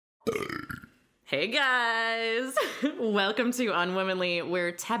Hey guys! Welcome to Unwomanly, where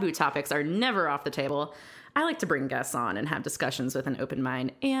taboo topics are never off the table. I like to bring guests on and have discussions with an open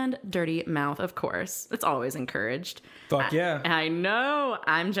mind and dirty mouth, of course. It's always encouraged. Fuck yeah. I know.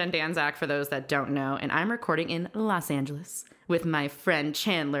 I'm Jen Danczak, for those that don't know, and I'm recording in Los Angeles with my friend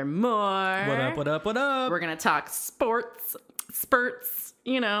Chandler Moore. What up, what up, what up? We're going to talk sports, spurts,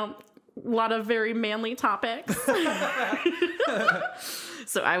 a lot of very manly topics.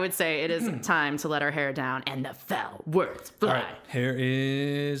 So I would say it is time to let our hair down and the foul words fly. All right, hair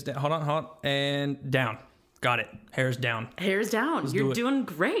is down. Hold on, and down. Got it. Hair's down. Hair's down. You're doing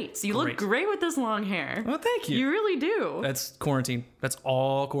great. You look great with this long hair. Well, thank you. You really do. That's quarantine. That's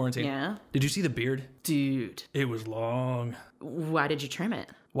all quarantine. Yeah. Did you see the beard? Dude. It was long. Why did you trim it?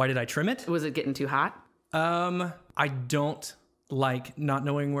 Why did I trim it? Was it getting too hot? I don't like not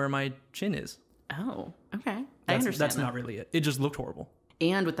knowing where my chin is. Oh, okay. I understand. That's not really it. It just looked horrible.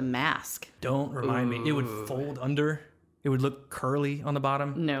 And with the mask. Don't remind me. It would fold under. It would look curly on the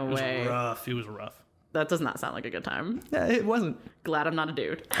bottom. No way. It was rough. It was rough. That does not sound like a good time. Yeah, it wasn't. Glad I'm not a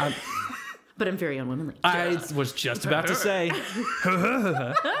dude. But I'm very unwomanly. I was just about to say.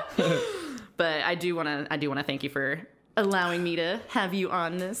 But I do want to thank you for allowing me to have you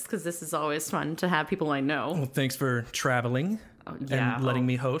on this, because this is always fun to have people I know. Well, thanks for traveling and letting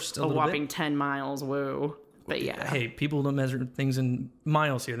me host a little whopping bit. 10 miles. Whoa. But yeah. Hey, people don't measure things in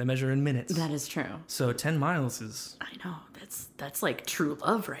miles here. They measure in minutes. That is true. So 10 miles is... I know. That's like true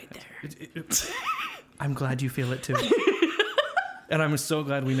love right there. I'm glad you feel it too. And I'm so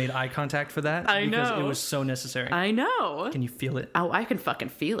glad we made eye contact for that. I because know. it was so necessary. I know. Can you feel it? Oh, I can fucking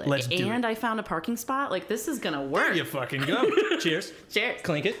feel it. Let's do And it. I found a parking spot. Like, this is gonna work. There you fucking go. Cheers. Cheers.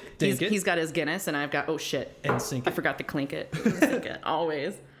 Clink it. Dink it. He's got his Guinness, and I've got, oh shit. And sink I it. forgot to clink it. Sink it.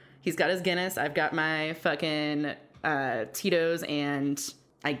 Always. He's got his Guinness. I've got my fucking Tito's and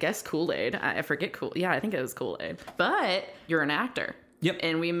I guess Kool-Aid. I forget Yeah, I think it was Kool-Aid. But you're an actor. Yep.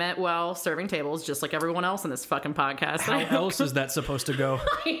 And we met while serving tables, just like everyone else in this fucking podcast. How else is that supposed to go?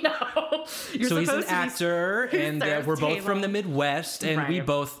 I know. So he's an actor, and we're both from the Midwest, and we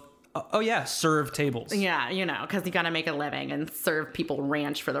both, serve tables. Yeah, because you got to make a living and serve people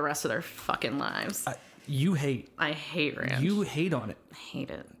ranch for the rest of their fucking lives. You hate. I hate ranch. You hate on it. I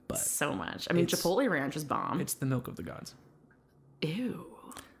hate it so much. I mean, Chipotle ranch is bomb. It's the milk of the gods. Ew.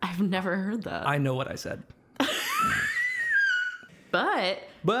 I've never heard that. I know what I said.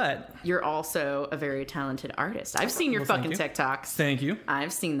 But you're also a very talented artist. I've seen your fucking TikToks. Thank you.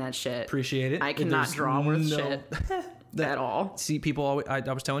 I've seen that shit. Appreciate it. I cannot draw worth shit at all. See, people always, I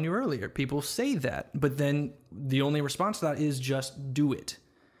was telling you earlier, people say that, but then the only response to that is just do it.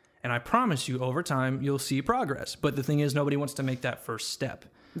 And I promise you, over time, you'll see progress. But the thing is, nobody wants to make that first step.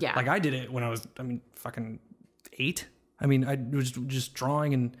 Yeah. Like I did it when I was, fucking 8. I was just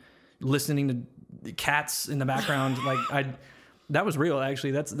drawing and listening to cats in the background. That was real,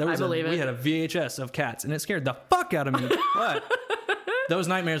 actually. We had a VHS of cats, and it scared the fuck out of me. But those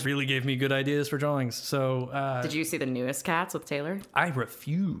nightmares really gave me good ideas for drawings. So, did you see the newest Cats with Taylor? I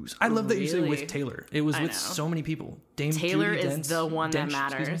refuse. I love that you say with Taylor. It was with so many people. Dame Taylor Judi is the one that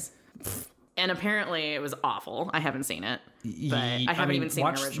matters. And apparently, it was awful. I haven't seen it, but I haven't even seen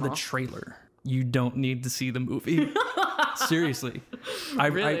the original. Watch the trailer. You don't need to see the movie. Seriously.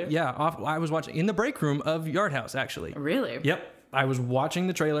 Really? I was watching in the break room of Yard House, actually. Really? Yep. I was watching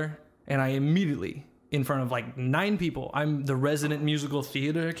the trailer, and I immediately, in front of 9 people, I'm the resident musical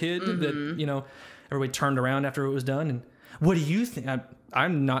theater kid that, everybody turned around after it was done. And what do you think?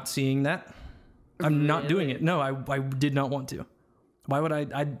 I'm not seeing that. I'm not doing it. No, I did not want to. Why would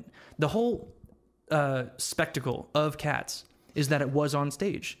I? The whole spectacle of Cats is that it was on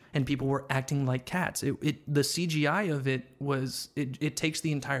stage and people were acting like cats. The CGI of it was, it takes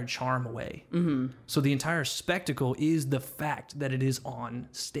the entire charm away. Mm-hmm. So the entire spectacle is the fact that it is on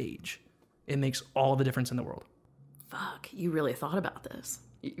stage. It makes all the difference in the world. Fuck, you really thought about this.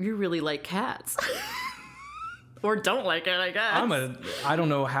 You really like cats. Or don't like it, I guess. I don't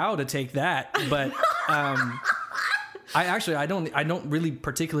know how to take that, but I don't really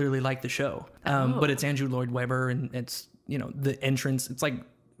particularly like the show. But it's Andrew Lloyd Webber, and it's, the entrance. It's like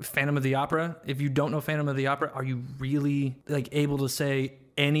Phantom of the Opera. If you don't know Phantom of the Opera, are you really able to say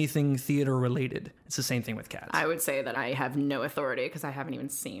anything theater related? It's the same thing with Cats. I would say that I have no authority because I haven't even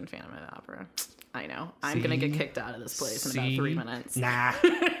seen Phantom of the Opera. I know. I'm going to get kicked out of this place in about 3 minutes. Nah.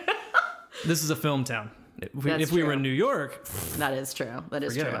 This is a film town. If we were in New York, that is true. That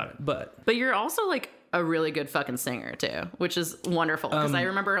is forget true. about it. But you're also a really good fucking singer too, which is wonderful because I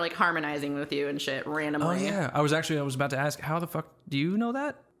remember harmonizing with you and shit randomly. Oh yeah, I was about to ask, how the fuck do you know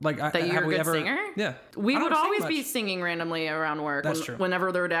that? Like, that you're a good singer? Yeah. We would sing always much. be singing randomly around work. That's true.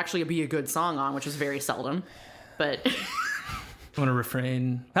 Whenever there would actually be a good song on, which is very seldom. But I'm going to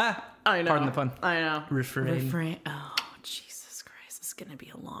refrain. I know. Pardon the pun. I know. Refrain. Oh, Jesus Christ. This is going to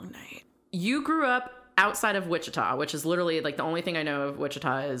be a long night. You grew up outside of Wichita, which is literally like the only thing I know of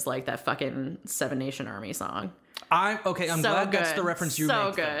Wichita is like that fucking Seven Nation Army song. I'm So glad that's good. the reference you make.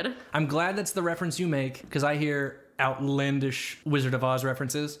 So good. Though. I'm glad that's the reference you make because I hear outlandish Wizard of Oz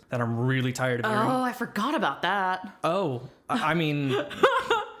references that I'm really tired of hearing. Oh, I forgot about that. Oh, I mean,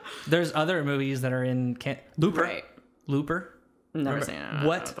 there's other movies that are in Looper. Right. Looper. Never seen it.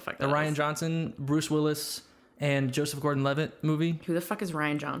 What? The fuck The that Ryan is. Johnson, Bruce Willis, and Joseph Gordon-Levitt movie. Who the fuck is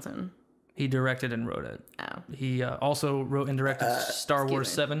Ryan Johnson? He directed and wrote it. Oh. He also wrote and directed Star Wars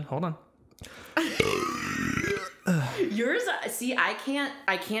me. 7. Hold on. Yours, see, I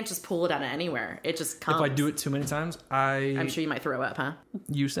can't just pull it out of anywhere. It just comes. If I do it too many times, I'm sure you might throw up, huh?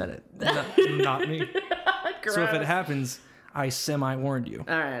 You said it, not me. So if it happens, I semi-warned you.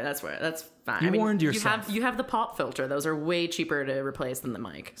 All right, that's fine. You warned yourself. You have the pop filter. Those are way cheaper to replace than the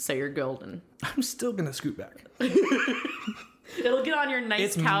mic, so you're golden. I'm still gonna scoot back. It'll get on your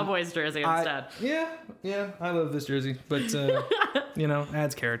nice Cowboys jersey instead. Yeah, I love this jersey, but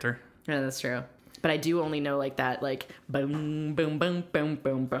adds character. Yeah, that's true. But I do only know like that, like boom, boom, boom, boom,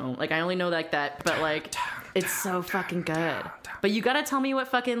 boom, boom. Like I only know like that, but like it's so fucking good. But you gotta tell me what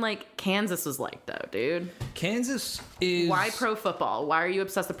fucking like Kansas was like though, dude. Kansas is Why pro football? Why are you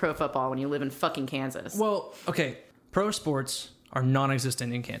obsessed with pro football when you live in fucking Kansas? Well, okay, pro sports are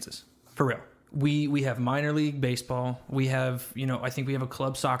non-existent in Kansas for real. We have minor league baseball. We have I think we have a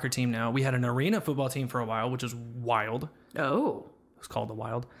club soccer team now. We had an arena football team for a while, which is wild. Oh, It was called the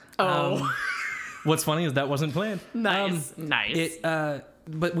Wild. oh. What's funny is that wasn't planned. Nice.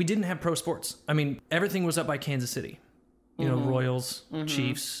 But we didn't have pro sports. I mean, everything was up by Kansas City. Royals,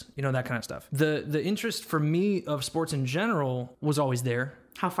 Chiefs, that kind of stuff. The interest for me of sports in general was always there.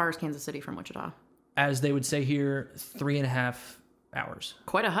 How far is Kansas City from Wichita? As they would say here, 3.5 hours.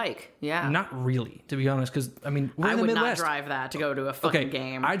 Quite a hike. Yeah. Not really, to be honest, because, I mean, we're I in the would Midwest. not drive that to go to a fucking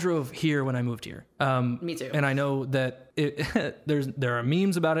game. I drove here when I moved here. Me too. And I know that there are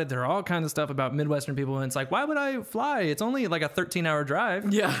memes about it. There are all kinds of stuff about Midwestern people, and it's like, why would I fly? It's only like a 13-hour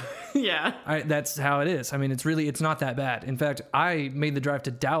drive. Yeah. Yeah. That's how it is. I mean, it's not that bad. In fact, I made the drive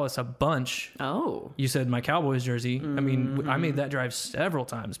to Dallas a bunch. Oh. You said my Cowboys jersey. I mean, I made that drive several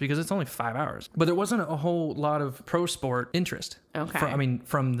times because it's only 5 hours. But there wasn't a whole lot of pro sport interest. Okay.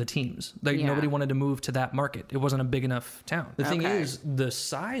 From the teams. Nobody wanted to move to that market. It wasn't a big enough town. The thing is, the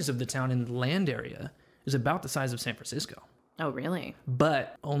size of the town in the land area is about the size of San Francisco. Oh, really?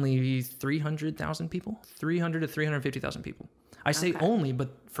 But only 300,000 people? 300 to 350,000 people. I say only, but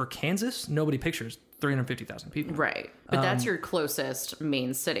for Kansas, nobody pictures 350,000 people. Right. But that's your closest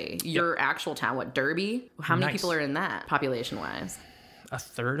main city. Your actual town, what, Derby? How many people are in that, population-wise? A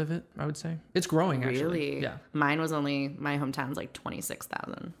third of it, I would say. It's growing, actually. Really? Yeah. My hometown's like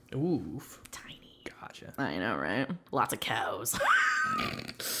 26,000. Oof. Tiny. Gotcha. I know, right? Lots of cows.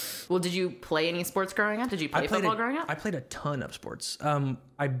 Well, did you play any sports growing up? Did you play football growing up? I played a ton of sports.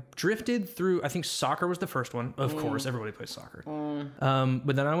 I drifted through, I think soccer was the first one. Of course, everybody plays soccer.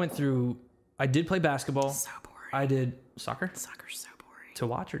 But then I did play basketball. So boring. I did soccer. Soccer's so boring. To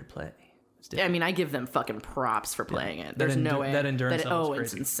watch or to play? I mean, I give them fucking props for playing it. There's no way. That endurance level is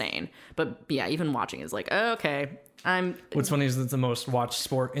it's crazy. insane. But yeah, even watching is like, okay, What's funny is it's the most watched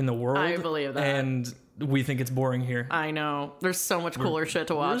sport in the world. I believe that. And we think it's boring here. I know. There's so much cooler shit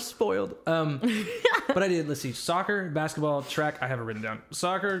to watch. We're spoiled. But I did, let's see, soccer, basketball, track. I have it written down.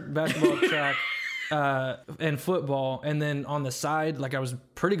 Soccer, basketball, track, and football. And then on the side, like I was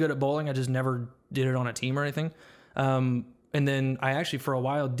pretty good at bowling. I just never did it on a team or anything. And then I actually, for a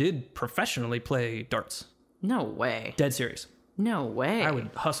while, did professionally play darts. No way. Dead serious. No way. I would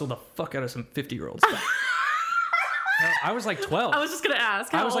hustle the fuck out of some 50-year-olds. I was like 12. I was just going to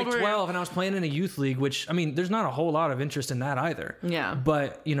ask. I was like 12 and I was playing in a youth league, which, I mean, there's not a whole lot of interest in that either. Yeah.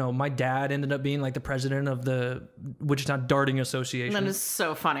 But, my dad ended up being like the president of the Wichita Darting Association. That is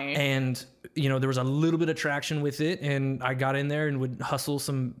so funny. And, there was a little bit of traction with it. And I got in there and would hustle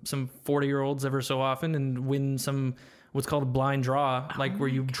some 40-year-olds ever so often and win some what's called a blind draw, where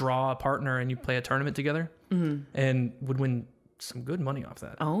you draw a partner and you play a tournament together and would win some good money off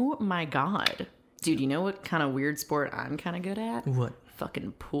that. Oh my God. Dude, you know what kind of weird sport I'm kind of good at? What?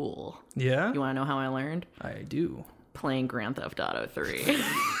 Fucking pool. Yeah? You want to know how I learned? I do. Playing Grand Theft Auto 3.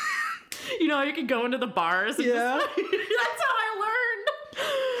 You know how you can go into the bars? And Yeah. that's how I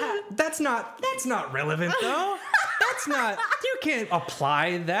learned. That's not relevant though. That's not, you can't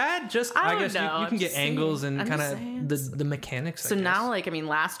apply that. Just, I guess you can get angles and kind of the mechanics. So now, like, I mean,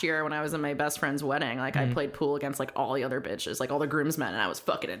 last year when I was in my best friend's wedding, like, I played pool against, like, all the other bitches, like, all the groomsmen, and I was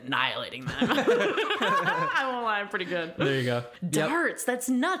fucking annihilating them. I won't lie, I'm pretty good. There you go. Darts, that's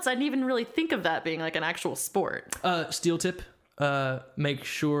nuts. I didn't even really think of that being, like, an actual sport. Steel tip. Make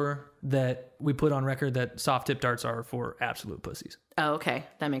sure that we put on record that soft tip darts are for absolute pussies. Oh, okay.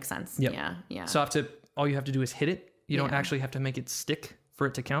 That makes sense. Yep. Yeah. Soft tip, all you have to do is hit it. You don't actually have to make it stick for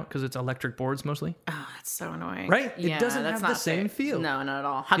it to count because it's electric boards mostly. Oh, that's so annoying. Right? It doesn't have the same feel. No, not at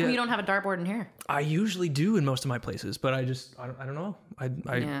all. How come you don't have a dartboard in here? I usually do in most of my places, but I don't know.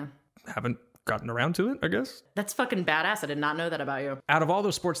 I haven't gotten around to it, I guess. That's fucking badass. I did not know that about you. Out of all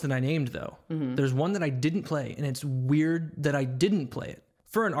those sports that I named, though, there's one that I didn't play, and it's weird that I didn't play it.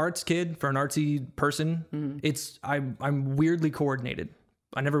 For an arts kid, for an artsy person, I'm weirdly coordinated.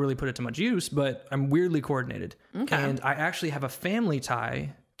 I never really put it to much use, but I'm weirdly coordinated. Okay. And I actually have a family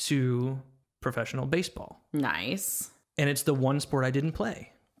tie to professional baseball. Nice. And it's the one sport I didn't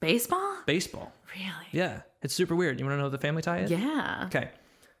play. Baseball? Baseball. Really? Yeah. It's super weird. You want to know what the family tie is? Yeah. Okay.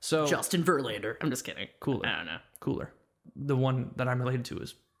 So Justin Verlander. I'm just kidding. Cooler. I don't know. Cooler. The one that I'm related to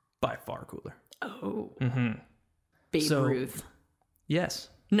is by far cooler. Oh. Babe Ruth. Yes.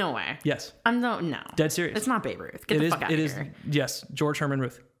 No way. Yes. No. Dead serious. It's not Babe Ruth. Get the fuck out of here. Yes. George Herman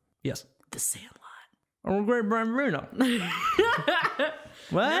Ruth. Yes. The Sandlot. Oh, great Bambino.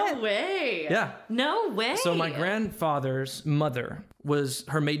 What? No way. Yeah. No way. So my grandfather's mother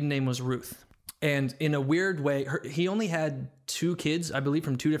her maiden name was Ruth. And in a weird way, he only had 2 kids, I believe,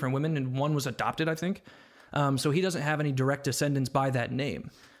 from 2 different women, and one was adopted, I think. So he doesn't have any direct descendants by that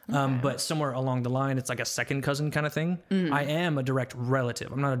name. But somewhere along the line, it's like a second cousin kind of thing. I am a direct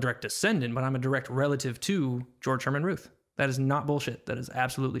relative. I'm not a direct descendant, but I'm a direct relative to George Herman Ruth. That is not bullshit. That is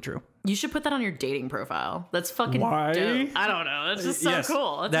absolutely true. You should put that on your dating profile. That's fucking dope. I don't know. That's just so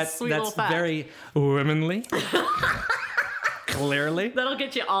cool. That's a sweet little fact. That's very womanly. Clearly. That'll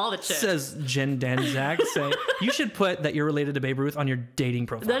get you all the chicks. Says Jen Danczak. You should put that you're related to Babe Ruth on your dating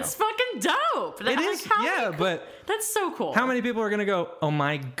profile. That's fucking dope. It is. Yeah, but that's so cool. How many people are going to go, oh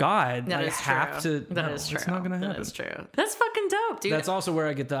my God, that I is have true. to. That is true. It's not going to happen. That is true. That's fucking dope, dude. That's also where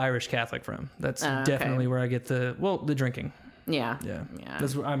I get the Irish Catholic from. That's definitely where I get the drinking. Yeah.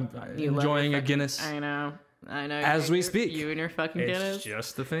 That's where I'm enjoying a Guinness. I know. As we speak. You and your fucking Guinness. It's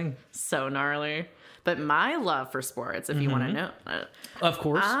just the thing. So gnarly. But my love for sports, if you want to know. Of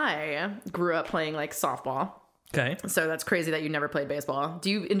course. I grew up playing like softball. Okay. So that's crazy that you never played baseball. Do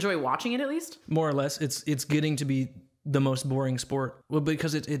you enjoy watching it at least? More or less. It's getting to be the most boring sport. Well,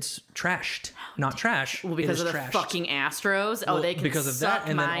 because it's trashed. Not trash. Well, because of the fucking Astros. Oh, they can because of that.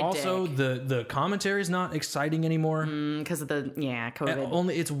 And then also the commentary is not exciting anymore. Because of the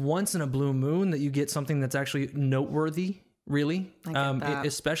COVID. It's once in a blue moon that you get something that's actually noteworthy. Really,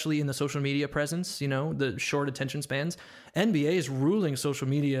 especially in the social media presence, the short attention spans. NBA is ruling social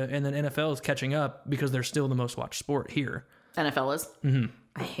media, and then NFL is catching up because they're still the most watched sport here. NFL is?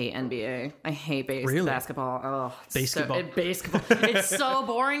 I hate NBA. I hate basketball. Oh, basketball. It's so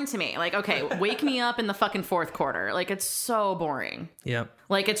boring to me. Like, okay, wake me up in the fucking fourth quarter. Like, it's so boring. Yeah.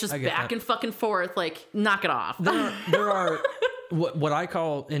 Like, it's just back and fucking forth. Like, knock it off. There are what I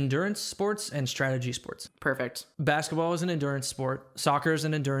call endurance sports and strategy sports. Perfect. Basketball is an endurance sport. Soccer is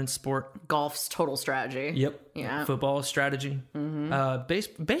an endurance sport. Golf's total strategy. Yep. Yeah. Football is strategy.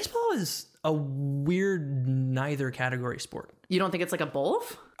 Baseball is a weird neither category sport. You don't think it's like a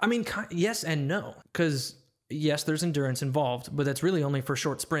both? I mean, yes and no. Because yes, there's endurance involved, but that's really only for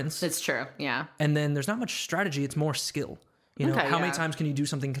short sprints. It's true. Yeah. And then there's not much strategy. It's more skill. How many times can you do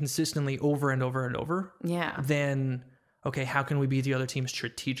something consistently over and over and over? Yeah. Then, okay, how can we beat the other team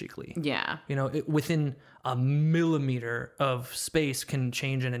strategically? Yeah. Within a millimeter of space can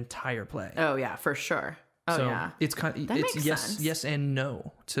change an entire play. Oh yeah, for sure. Oh so yeah. It's yes and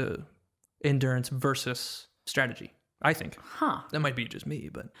no to endurance versus strategy. I think. That might be just me,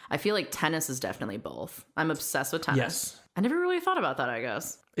 but I feel like tennis is definitely both. I'm obsessed with tennis. Yes. I never really thought about that, I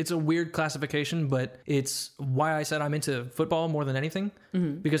guess. It's a weird classification, but it's why I said I'm into football more than anything.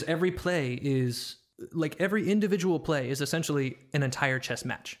 Because every play is every individual play is essentially an entire chess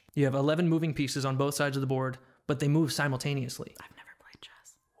match. You have 11 moving pieces on both sides of the board, but they move simultaneously. I've never played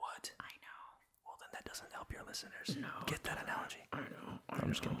chess. What? I know. Well, then that doesn't help your listeners. No. Get that analogy. I know. I'm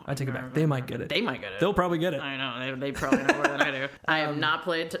just kidding. I take it back. They might get it. They might get it. They'll probably get it. I know. They probably know more than I do. I have not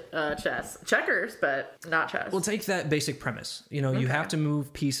played chess. Checkers, but not chess. Well, take that basic premise. You have to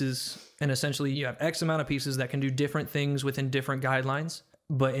move pieces, and essentially you have X amount of pieces that can do different things within different guidelines.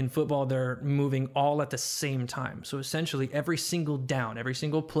 But in football, they're moving all at the same time. So essentially, every single down, every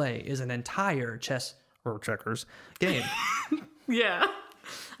single play is an entire chess or checkers game. Yeah.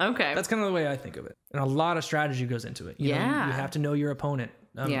 Okay. That's kind of the way I think of it. And a lot of strategy goes into it. You know, you have to know your opponent.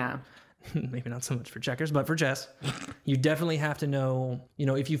 Yeah. Maybe not so much for checkers, but for chess, you definitely have to know, you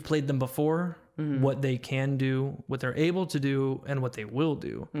know, if you've played them before, what they can do, what they're able to do, and what they will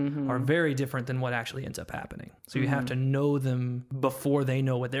do are very different than what actually ends up happening. So you have to know them before they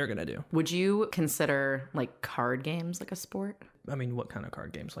know what they're going to do. Would you consider like card games like a sport? I mean, what kind of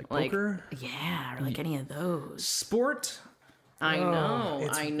card games? Like poker? Yeah, or like any of those. Sport? I know.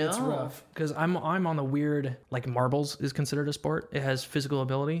 It's rough. Because I'm on the weird, like marbles is considered a sport. It has physical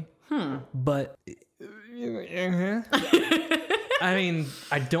ability. But I mean,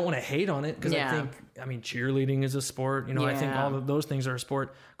 I don't want to hate on it because I mean, cheerleading is a sport. You know, I think all of those things are a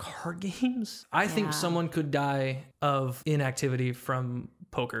sport. Card games? I think someone could die of inactivity from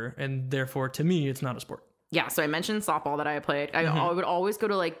poker, and therefore, to me, it's not a sport. Yeah, so I mentioned softball that I played. I would always go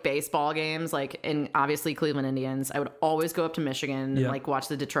to like baseball games, like in obviously Cleveland Indians. I would always go up to Michigan and like watch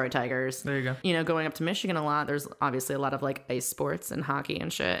the Detroit Tigers. There you go. You know, going up to Michigan a lot, there's obviously a lot of like ice sports and hockey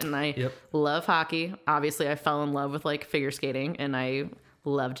and shit. And I love hockey. Obviously, I fell in love with like figure skating, and I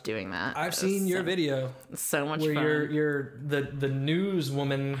loved doing that. I've seen your video. So much where fun. You're the news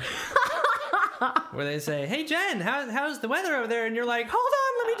woman. Where they say, "Hey Jen, how's the weather over there?" And you're like, "Hold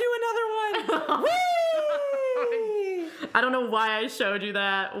on, let me do another one." Whee! I don't know why I showed you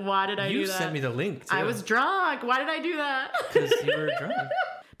that. Why did I do that? You sent me the link, too. I was drunk. Why did I do that? Because you were drunk.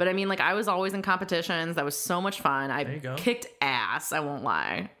 But I mean, like, I was always in competitions. That was so much fun. I kicked ass. I won't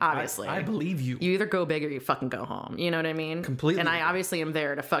lie. Obviously. I believe you. You either go big or you fucking go home. You know what I mean? Completely. And I obviously am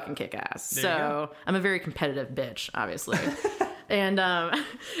there to fucking kick ass. So I'm a very competitive bitch, obviously. And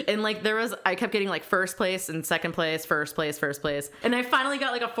like I kept getting like first place and second place, first place. And I finally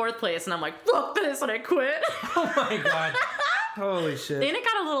got like a fourth place and I'm like, fuck this, and I quit. Oh my God. Holy shit. And it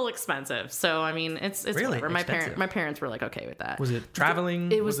got a little expensive. So I mean, it's really whatever. My parents were like okay with that. Was it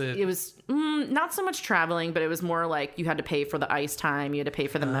traveling? It was not so much traveling, but it was more like you had to pay for the ice time, you had to pay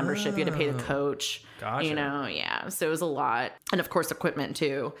for the membership, you had to pay the coach. Gotcha. You know, so it was a lot. And of course equipment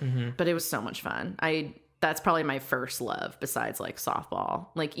too. But it was so much fun. That's probably my first love besides like softball.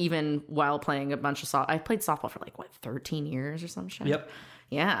 Like even while playing a bunch of I played softball for like 13 years or some shit. Yep.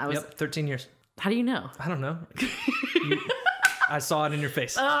 Yeah, 13 years. How do you know? I don't know. I saw it in your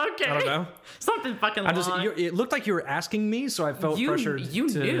face. Okay. I don't know. Something fucking long. It looked like you were asking me, so I felt pressured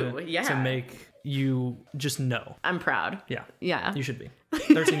to make you just know. I'm proud. Yeah. Yeah. You should be.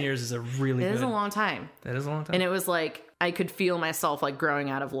 13 years is a really It is a long time. That is a long time. And it was like, I could feel myself like growing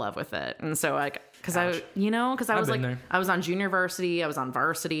out of love with it. And so like, because I was like, there. I was on junior varsity, I was on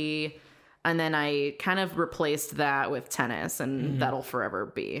varsity. And then I kind of replaced that with tennis, and that'll forever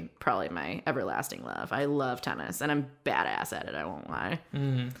be probably my everlasting love. I love tennis, and I'm badass at it, I won't lie.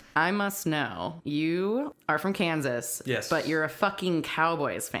 I must know, you are from Kansas, yes, but you're a fucking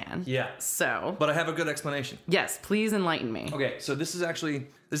Cowboys fan. Yeah. So. But I have a good explanation. Yes, please enlighten me. Okay, so this is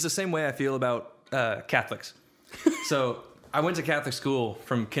the same way I feel about Catholics. So I went to Catholic school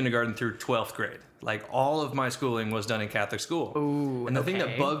from kindergarten through 12th grade. Like, all of my schooling was done in Catholic school. Ooh, and the thing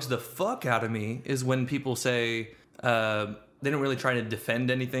that bugs the fuck out of me is when people say they don't really try to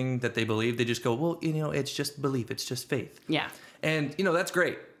defend anything that they believe. They just go, well, it's just belief. It's just faith. Yeah. And, that's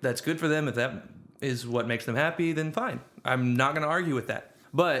great. That's good for them. If that is what makes them happy, then fine. I'm not going to argue with that.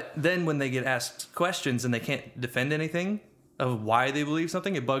 But then when they get asked questions and they can't defend anything of why they believe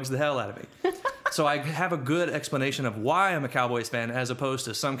something, it bugs the hell out of me. So I have a good explanation of why I'm a Cowboys fan, as opposed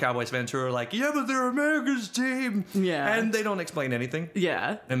to some Cowboys fans who are like, yeah, but they're America's team. Yeah. And they don't explain anything.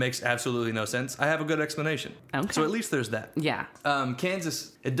 Yeah. It makes absolutely no sense. I have a good explanation. Okay. So at least there's that. Yeah.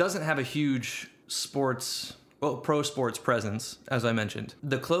 Kansas, it doesn't have a huge pro sports presence, as I mentioned.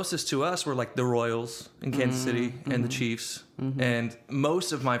 The closest to us were like the Royals in Kansas City and the Chiefs. And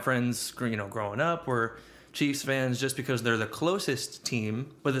most of my friends, growing up were Chiefs fans just because they're the closest team.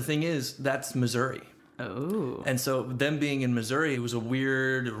 But the thing is, that's Missouri. Oh. And so them being in Missouri, it was a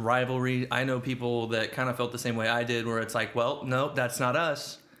weird rivalry. I know people that kind of felt the same way I did, where it's like, well, no, that's not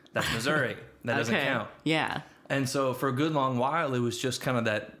us. That's Missouri. That doesn't count. Yeah. And so for a good long while, it was just kind of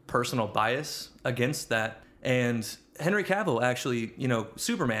that personal bias against that. And Henry Cavill, actually,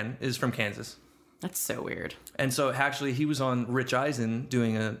 Superman is from Kansas. That's so weird. And so actually he was on Rich Eisen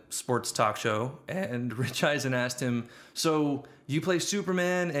doing a sports talk show, and Rich Eisen asked him, so you play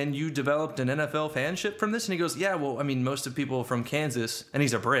Superman and you developed an NFL fanship from this? And he goes, yeah, well, I mean, most of people from Kansas, and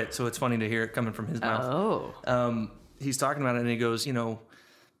he's a Brit, so it's funny to hear it coming from his mouth. Oh. He's talking about it and he goes,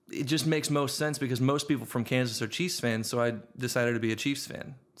 it just makes most sense because most people from Kansas are Chiefs fans, so I decided to be a Chiefs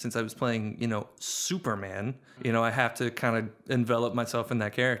fan. Since I was playing, Superman, I have to kind of envelop myself in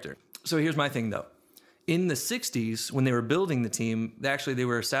that character. So here's my thing, though. In the 60s, when they were building the team,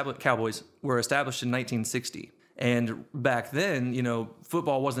 Cowboys were established in 1960. And back then,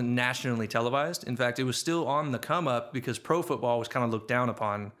 football wasn't nationally televised. In fact, it was still on the come up because pro football was kind of looked down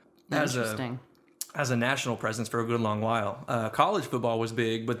upon as a national presence for a good long while. College football was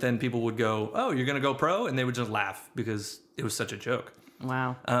big, but then people would go, "Oh, you're going to go pro?" And they would just laugh because it was such a joke.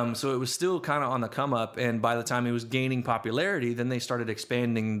 Wow. So it was still kind of on the come up. And by the time it was gaining popularity, then they started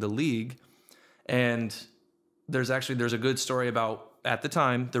expanding the league. And there's a good story about, at the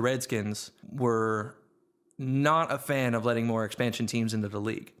time, the Redskins were not a fan of letting more expansion teams into the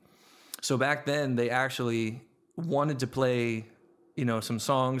league. So back then, they actually wanted to play, some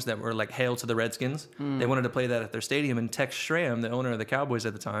songs that were like "Hail to the Redskins." They wanted to play that at their stadium. And Tex Schramm, the owner of the Cowboys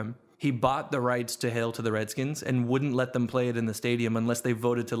at the time, he bought the rights to "Hail to the Redskins" and wouldn't let them play it in the stadium unless they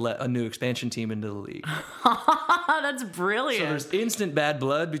voted to let a new expansion team into the league. That's brilliant. So there's instant bad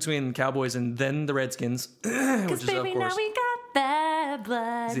blood between the Cowboys and then the Redskins. Because baby, now we got bad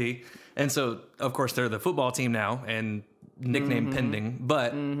blood. See? And so, of course, they're the football team now and nickname pending.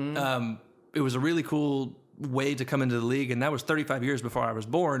 But it was a really cool way to come into the league. And that was 35 years before I was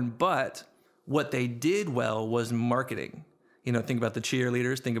born. But what they did well was marketing. Think about the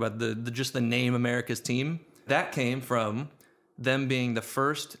cheerleaders. Think about just the name America's team. That came from them being the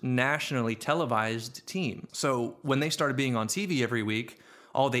first nationally televised team. So when they started being on TV every week,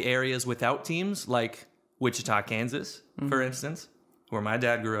 all the areas without teams, like Wichita, Kansas, for instance, where my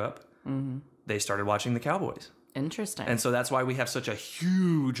dad grew up, they started watching the Cowboys. Interesting. And so that's why we have such a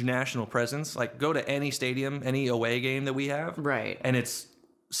huge national presence. Like, go to any stadium, any away game that we have. Right. And it's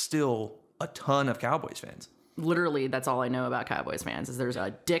still a ton of Cowboys fans. Literally, that's all I know about Cowboys fans is there's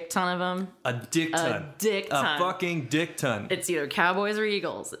a dick ton of them. A dick ton. A dick ton. A fucking dick ton. It's either Cowboys or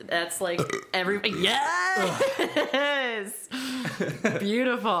Eagles. That's like yes!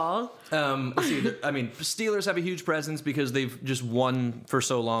 Beautiful. Let's see. Steelers have a huge presence because they've just won for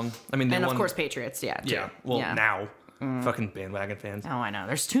so long. And of course Patriots, yeah. Too. Yeah. Well, now. Fucking bandwagon fans. Oh, I know.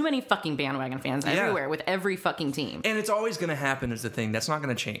 There's too many fucking bandwagon fans everywhere with every fucking team. And it's always going to happen is the thing. That's not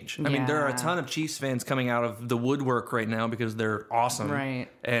going to change. I mean, there are a ton of Chiefs fans coming out of the woodwork right now because they're awesome. Right.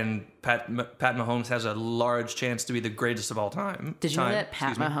 And Pat Mahomes has a large chance to be the greatest of all time. Did you know that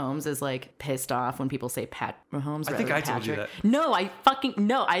Pat Mahomes is like pissed off when people say Pat Mahomes? I think I told you that. No,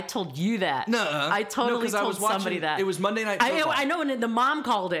 I told you that. No, I totally told somebody that. It was Monday Night Football. I know, and the mom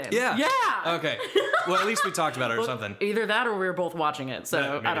called in. Yeah. Yeah. Okay. Well, at least we talked about it or something. Either that or we were both watching it.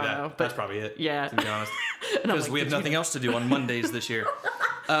 So I don't know. But that's probably it. Yeah. To be honest. Because we have nothing else to do on Mondays this year.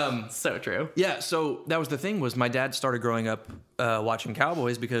 So true. Yeah, so that was the thing was my dad started growing up watching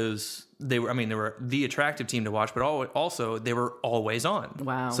Cowboys because they were the attractive team to watch, but also they were always on.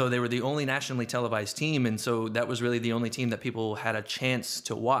 Wow. So they were the only nationally televised team, and so that was really the only team that people had a chance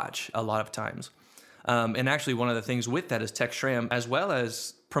to watch a lot of times. And actually one of the things with that is Tex Schramm, as well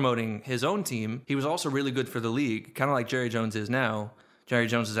as promoting his own team, he was also really good for the league, kind of like Jerry Jones is now. Jerry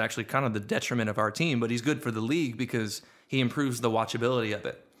Jones is actually kind of the detriment of our team, but he's good for the league because he improves the watchability of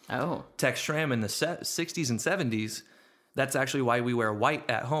it. Oh. Tex Schramm in the 60s and 70s, that's actually why we wear white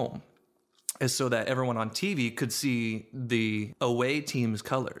at home, is so that everyone on TV could see the away team's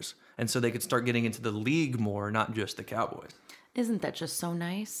colors. And so they could start getting into the league more, not just the Cowboys. Isn't that just so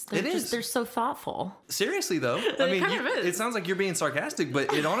nice? They're so thoughtful. Seriously, though. It sounds like you're being sarcastic,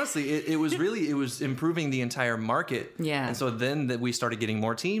 but it honestly, it was improving the entire market. Yeah. And so then that we started getting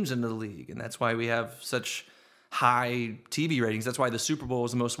more teams into the league. And that's why we have such high TV ratings. That's why the Super Bowl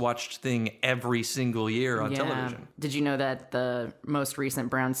is the most watched thing every single year on television. Did you know that the most recent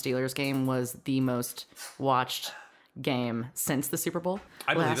Browns-Steelers game was the most watched game since the Super Bowl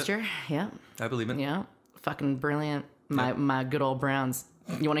last year? Yeah. I believe it. Yeah. Fucking brilliant. My good old Browns.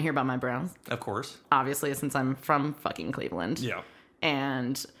 You want to hear about my Browns? Of course. Obviously, since I'm from fucking Cleveland. Yeah.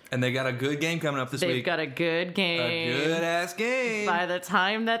 And they got a good game coming up this week. They've got a good game. A good-ass game. By the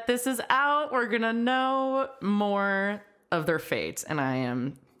time that this is out, we're going to know more of their fate. And I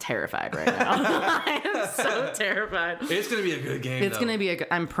am terrified right now. I am so terrified. It's going to be a good game, It's going to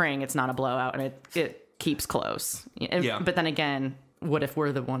be I'm praying it's not a blowout and it keeps close. But then again, what if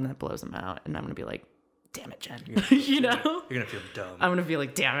we're the one that blows them out? And I'm going to be like, damn it, Jen. You're going to feel dumb. I'm going to be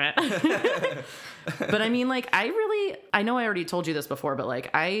like, damn it. But I mean, like, I know I already told you this before, but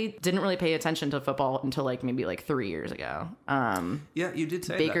like, I didn't really pay attention to football until like maybe like 3 years ago. Yeah, you did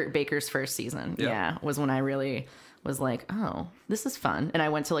say that. Baker's first season. Yeah. Was when I really was like, oh, this is fun. And I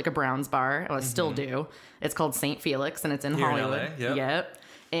went to like a Browns bar. I still do. It's called St. Felix and it's in Hollywood. In LA, Yep.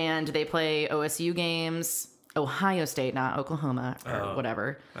 And they play OSU games. Ohio State, not Oklahoma or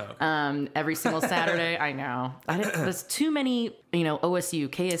whatever. Oh, okay. Every single Saturday. I know. There's too many, OSU,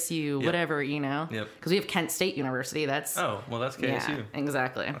 KSU, whatever, Yep. Because we have Kent State University. That's that's KSU. Yeah,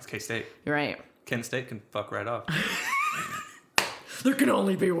 exactly. That's K-State. You're right. Kent State can fuck right off. There can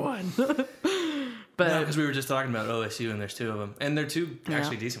only be one. But because we were just talking about OSU, and there's two of them, and they're two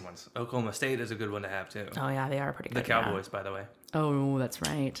actually decent ones. Oklahoma State is a good one to have too. Oh yeah, they are pretty good. The Cowboys, by the way. Oh, that's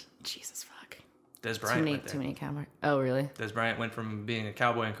right. Jesus fuck. Des Bryant. Too many Cowboys. Oh really? Des Bryant went from being a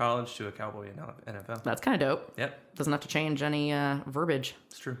Cowboy in college to a Cowboy in NFL. That's kind of dope. Yep. Doesn't have to change any verbiage.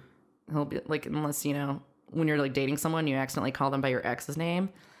 It's true. He'll be like, unless when you're like dating someone, you accidentally call them by your ex's name.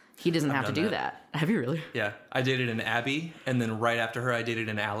 He doesn't have to do that. Have you really? Yeah. I dated an Abby, and then right after her, I dated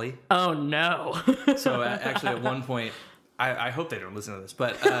an Allie. Oh, no. So actually, at one point, I hope they don't listen to this,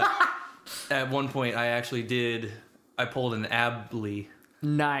 but at one point, I pulled an Ably.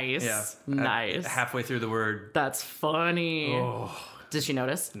 Nice. Yeah. Nice. Halfway through the word. That's funny. Oh. Did she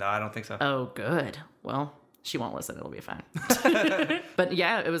notice? No, I don't think so. Oh, good. Well, she won't listen. It'll be fine. But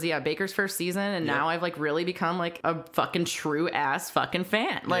yeah, it was Baker's first season, and now I've like really become like a fucking true ass fucking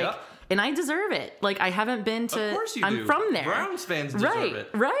fan. Like, and I deserve it. Like, I haven't been to. Of course you I'm do. from there. Browns fans deserve it.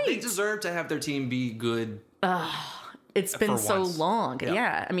 Right. They deserve to have their team be good. It's been so once. long.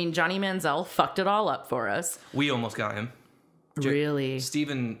 Yeah. I mean, Johnny Manziel fucked it all up for us. We almost got him. Really?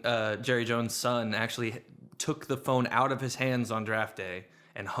 Steven, Jerry Jones' son, actually took the phone out of his hands on draft day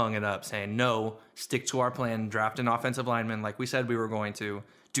and hung it up, saying, no, stick to our plan, draft an offensive lineman like we said we were going to.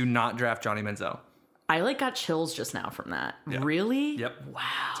 Do not draft Johnny Manziel. I like got chills just now from that. Yeah. Really? Yep. Wow.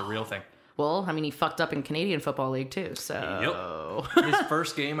 It's a real thing. Well, I mean, he fucked up in Canadian Football League too, so... Yep. His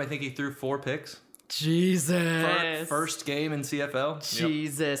first game, I think he threw 4 picks. Jesus. First game in CFL.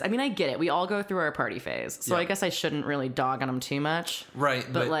 Jesus. Yep. I mean, I get it. We all go through our party phase, so I guess I shouldn't really dog on him too much. Right.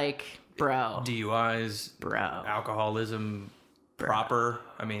 But like, bro. DUIs. Bro. Alcoholism. Proper.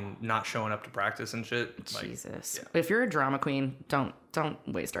 I mean, not showing up to practice and shit. Jesus. If you're a drama queen, don't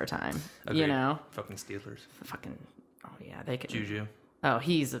waste our time. Agreed. Fucking Steelers. Oh yeah, they can. Juju. Oh,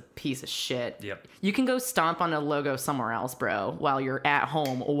 he's a piece of shit. Yep. You can go stomp on a logo somewhere else, bro, while you're at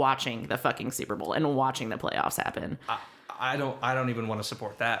home watching the fucking Super Bowl and watching the playoffs happen. I don't even want to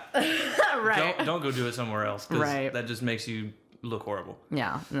support that. Right. Don't go do it somewhere else. Right. That just makes you look horrible.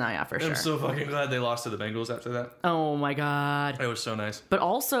 Yeah. No, yeah, for sure. I'm so fucking glad they lost to the Bengals after that. Oh my God. It was so nice. But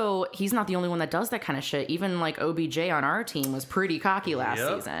also, he's not the only one that does that kind of shit. Even like OBJ on our team was pretty cocky last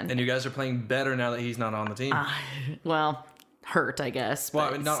season. And you guys are playing better now that he's not on the team. Well, hurt, I guess.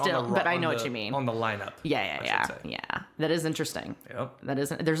 But but I know what you mean. On the lineup. Yeah. That is interesting. Yep.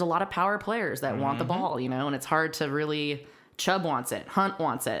 There's a lot of power players that want the ball, and it's hard to really. Chubb wants it. Hunt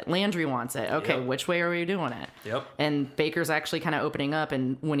wants it. Landry wants it. Okay, which way are we doing it? Yep. And Baker's actually kind of opening up,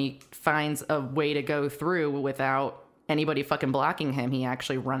 and when he finds a way to go through without anybody fucking blocking him, he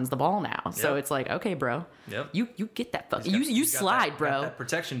actually runs the ball now. Yep. So it's like, okay, bro. Yep. You get that fuck. You slide, bro. Got that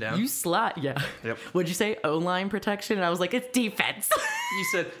protection down. You slide. Yeah. Yep. What'd you say? O-line protection? And I was like, it's defense. You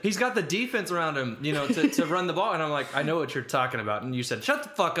said he's got the defense around him, to run the ball. And I'm like, I know what you're talking about. And you said, shut the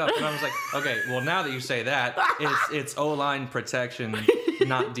fuck up. And I was like, okay, well, now that you say that, it's O-line protection,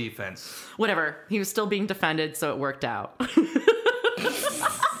 not defense. Whatever. He was still being defended, so it worked out.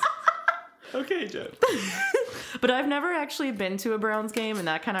 Okay, Joe. But I've never actually been to a Browns game, and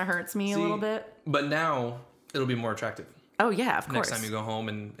that kind of hurts me a little bit. But now it'll be more attractive. Oh, yeah, of course. Next time you go home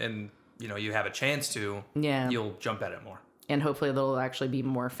and you have a chance to, you'll jump at it more. And hopefully there'll actually be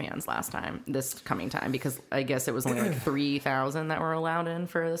more fans this coming time, because I guess it was only like 3,000 that were allowed in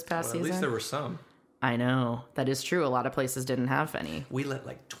for this past season. At least there were some. I know. That is true. A lot of places didn't have any. We let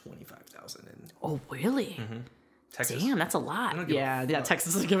like 25,000 in. Oh, really? Mm-hmm. Texas. Damn, that's a lot. Yeah,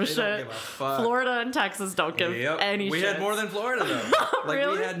 Texas doesn't give a shit. Don't give a fuck. Florida and Texas don't give any shit. We had more than Florida, though.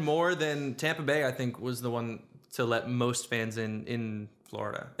 Really? We had more than Tampa Bay, I think, was the one to let most fans in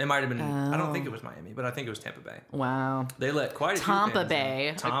Florida. It might have been, I don't think it was Miami, but I think it was Tampa Bay. Wow. They let quite a few Tampa fans Bay.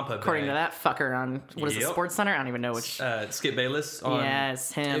 in. Tampa Bay. According to that fucker on, what is it, Sports Center? I don't even know which. Skip Bayless.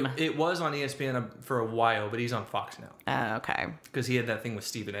 Yes, him. It was on ESPN for a while, but he's on Fox now. Okay. Because he had that thing with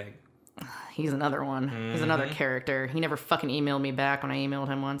Stephen A. He's another one. Mm-hmm. He's another character. He never fucking emailed me back when I emailed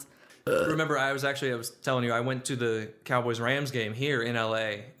him once. Remember, I was telling you, I went to the Cowboys-Rams game here in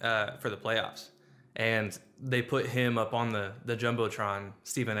LA for the playoffs. And they put him up on the Jumbotron,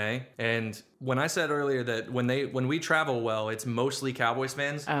 Stephen A. And when I said earlier that when we travel well, it's mostly Cowboys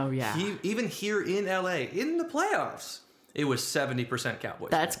fans. Oh, yeah. Even here in LA, in the playoffs, it was 70%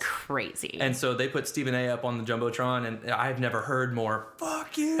 Cowboys. That's crazy. And so they put Stephen A. up on the Jumbotron, and I've never heard more, fuck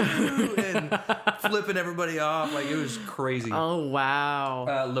fuck you, and flipping everybody off. Like, it was crazy. Oh, wow.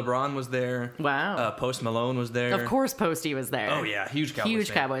 LeBron was there. Wow. Post Malone was there. Of course Posty was there. Oh, yeah. Huge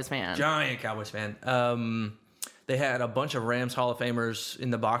Cowboys fan. Giant Cowboys fan. They had a bunch of Rams Hall of Famers in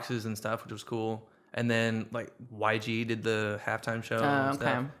the boxes and stuff, which was cool. And then, like, YG did the halftime show and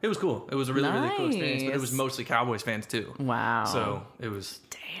stuff. It was cool. It was a really, really cool experience. But it was mostly Cowboys fans, too. Wow. So it was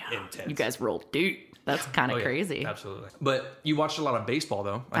intense. You guys rolled deep. That's kind of crazy. Absolutely. But you watched a lot of baseball,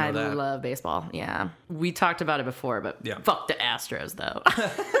 though. I know that. Love baseball, yeah. We talked about it before, but fuck the Astros, though.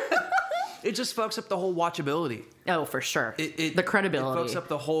 It just fucks up the whole watchability. Oh, for sure. The credibility. It fucks up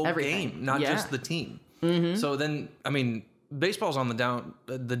the whole game, not just the team. Mm-hmm. So then, I mean... Baseball's on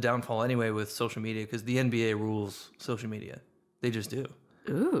the downfall anyway with social media because the NBA rules social media. They just do.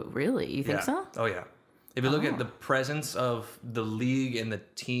 Ooh, really? You think so? Oh, yeah. If you look at the presence of the league and the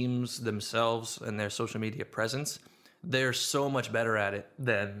teams themselves and their social media presence, they're so much better at it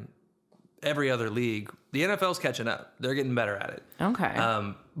than every other league. The NFL's catching up. They're getting better at it.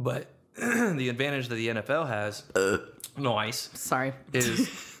 Okay. But the advantage that the NFL has, Sorry,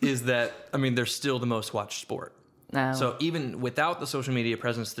 is that, I mean, they're still the most watched sport. No. So even without the social media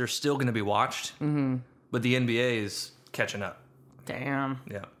presence, they're still going to be watched. Mm-hmm. But the NBA is catching up. Damn.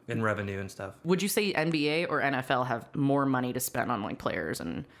 Yeah, in revenue and stuff. Would you say NBA or NFL have more money to spend on like players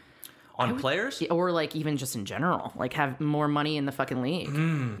and players, or like even just in general, like have more money in the fucking league?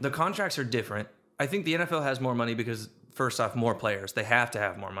 The contracts are different. I think the NFL has more money because first off, more players. They have to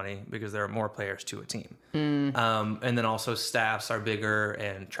have more money because there are more players to a team. And then also staffs are bigger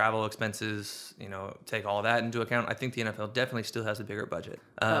and travel expenses, take all that into account. I think the NFL definitely still has a bigger budget.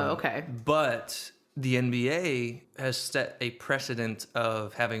 Okay. But the NBA has set a precedent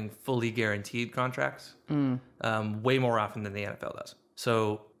of having fully guaranteed contracts way more often than the NFL does.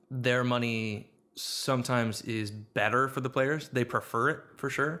 So their money sometimes is better for the players. They prefer it for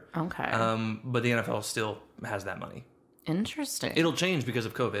sure. Okay. But the NFL still has that money. Interesting. It'll change because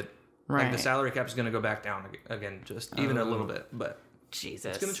of COVID. Right. Like the salary cap is going to go back down again, just even a little bit, but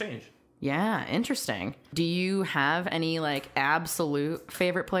Jesus, it's going to change. Yeah, interesting. Do you have any like absolute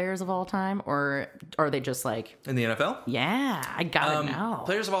favorite players of all time, or are they just like in the NFL? Yeah, I gotta know.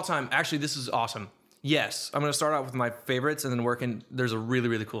 Players of all time. Actually, this is awesome. Yes, I'm going to start out with my favorites and then work in. There's a really,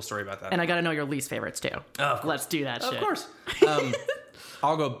 really cool story about that. And I got to know your least favorites too. Let's do that shit. Of course.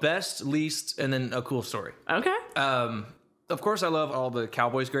 I'll go best, least, and then a cool story. Okay. Of course, I love all the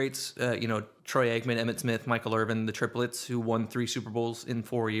Cowboys greats. Troy Aikman, Emmitt Smith, Michael Irvin, the triplets who won 3 Super Bowls in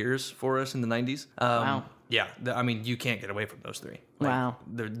 4 years for us in the 90s. Wow. Yeah, I mean, you can't get away from those 3. Wow.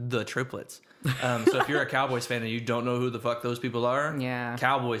 They're the triplets. So if you're a Cowboys fan and you don't know who the fuck those people are, yeah,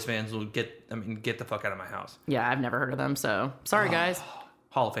 Cowboys fans will get the fuck out of my house. Yeah, I've never heard of them, so sorry, guys.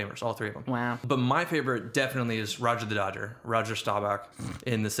 Hall of Famers, all 3 of them. Wow. But my favorite definitely is Roger the Dodger, Roger Staubach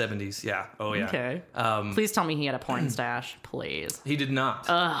in the 70s. Yeah. Oh, yeah. Okay. Please tell me he had a porn stash, please. He did not.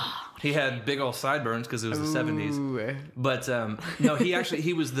 He had big old sideburns because it was the 70s. But no,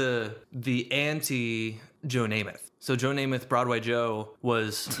 he was the anti Joe Namath. So Joe Namath, Broadway Joe,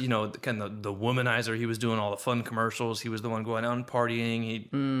 was, kind of the womanizer. He was doing all the fun commercials. He was the one going out and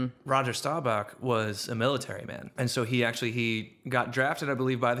partying. Roger Staubach was a military man. And so he got drafted, I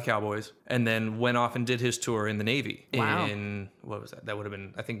believe, by the Cowboys and then went off and did his tour in the Navy. Wow. In, what was that? That would have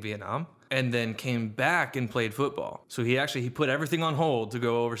been, I think, Vietnam. And then came back and played football. So he put everything on hold to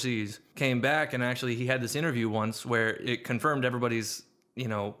go overseas. Came back and he had this interview once where it confirmed everybody's,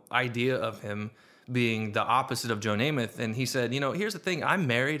 idea of him being the opposite of Joe Namath. And he said, here's the thing. I'm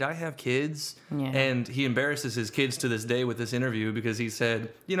married. I have kids. Yeah. And he embarrasses his kids to this day with this interview because he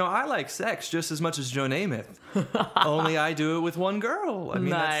said, I like sex just as much as Joe Namath. Only I do it with one girl. I mean,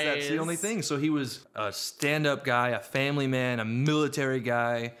 that's the only thing. So he was a stand-up guy, a family man, a military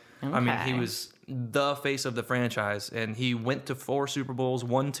guy. Okay. I mean, he was the face of the franchise. And he went to 4 Super Bowls,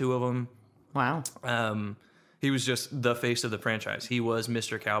 won 2 of them. Wow. He was just the face of the franchise. He was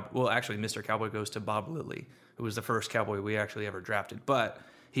Mr. Cowboy. Well, actually, Mr. Cowboy goes to Bob Lilly, who was the first cowboy we actually ever drafted. But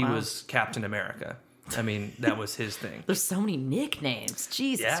he was Captain America. I mean, that was his thing. There's so many nicknames.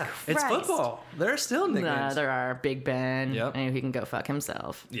 Jesus Christ. It's football. There are still nicknames. There are. Big Ben. Yep. And he can go fuck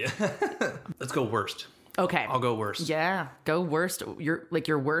himself. Yeah. Let's go worst. Okay. I'll go worst. Yeah. Go worst.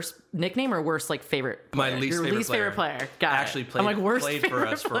 Your worst nickname or worst favorite player? My least favorite player. Got actually it. Played for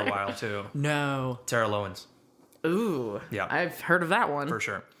us for a while too. No. Terrell Owens. Ooh. Yeah. I've heard of that one. For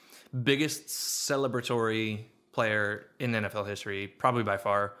sure. Biggest celebratory player in NFL history, probably by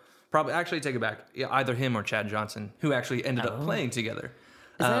far. Probably, actually, take it back. Yeah, either him or Chad Johnson, who actually ended up playing together.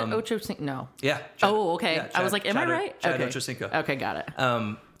 Is that Ochocinco? No. Yeah. Okay. Yeah, I was like, am I right? Chad okay. Ochocinco. Okay, got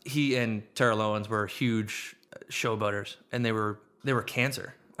it. He and Terrell Owens were huge showbutters, and they were they were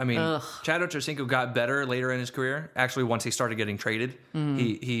cancer. I mean, Chad Ochocinco got better later in his career. Actually, once he started getting traded,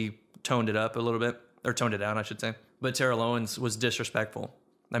 he toned it up a little bit, or toned it down, I should say. But Terrell Owens was disrespectful.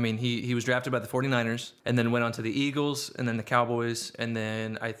 I mean, he was drafted by the 49ers and then went on to the Eagles and then the Cowboys and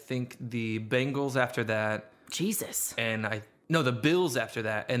then I think the Bengals after that. Jesus. And the Bills after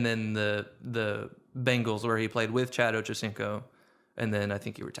that and then the Bengals where he played with Chad Ochocinco. And then I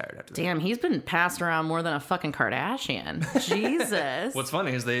think he retired after that. Damn, he's been passed around more than a fucking Kardashian. Jesus. What's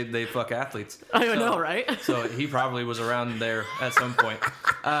funny is they fuck athletes. I know, right? So he probably was around there at some point.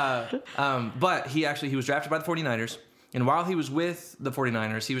 But he was drafted by the 49ers. And while he was with the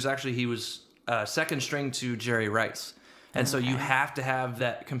 49ers, he was second string to Jerry Rice. And so you have to have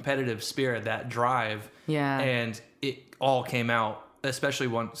that competitive spirit, that drive. Yeah. And it all came out, especially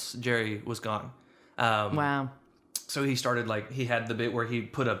once Jerry was gone. Wow. So he started he had the bit where he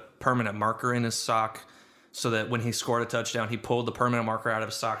put a permanent marker in his sock so that when he scored a touchdown, he pulled the permanent marker out of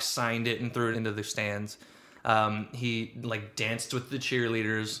his sock, signed it, and threw it into the stands. He danced with the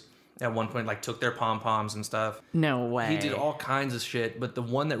cheerleaders at one point, took their pom-poms and stuff. No way. He did all kinds of shit, but the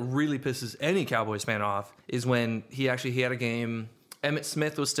one that really pisses any Cowboys fan off is when he had a game. Emmitt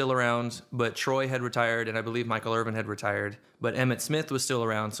Smith was still around, but Troy had retired, and I believe Michael Irvin had retired. But Emmitt Smith was still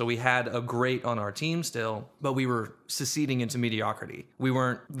around, so we had a great on our team still, but we were seceding into mediocrity. We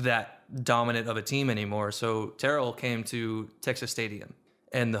weren't that dominant of a team anymore, so Terrell came to Texas Stadium.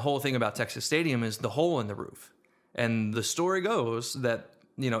 And the whole thing about Texas Stadium is the hole in the roof. And the story goes that,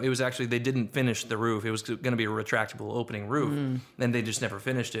 it was actually, they didn't finish the roof. It was going to be a retractable opening roof, and they just never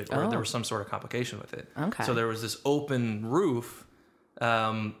finished it, or there was some sort of complication with it. Okay. So there was this open roof.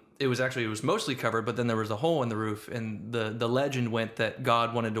 It was mostly covered, but then there was a hole in the roof, and the legend went that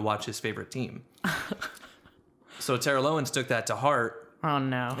God wanted to watch his favorite team. So Terrell Owens took that to heart. Oh,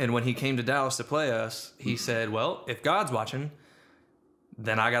 no. And when he came to Dallas to play us, he said, well, if God's watching,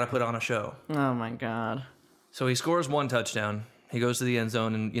 then I got to put on a show. Oh, my God. So he scores one touchdown. He goes to the end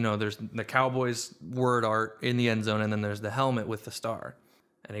zone, and, there's the Cowboys word art in the end zone, and then there's the helmet with the star.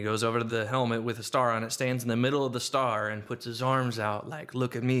 And he goes over to the helmet with a star on it, stands in the middle of the star, and puts his arms out like,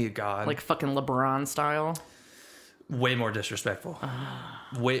 look at me, God. Like fucking LeBron style? Way more disrespectful.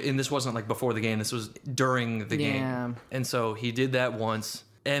 And this wasn't before the game. This was during the game. And so he did that once.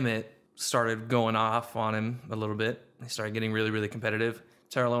 Emmitt started going off on him a little bit. He started getting really, really competitive.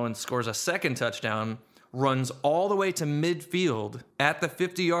 Terrell Owens scores a second touchdown, runs all the way to midfield at the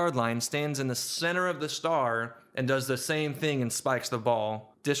 50-yard line, stands in the center of the star, and does the same thing and spikes the ball.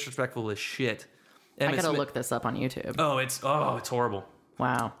 Disrespectful as shit. I gotta look this up on YouTube. Oh, it's horrible.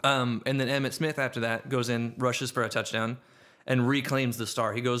 Wow. And then Emmitt Smith after that goes in, rushes for a touchdown, and reclaims the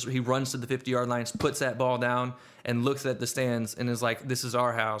star. He runs to the 50-yard line, puts that ball down, and looks at the stands and is like, this is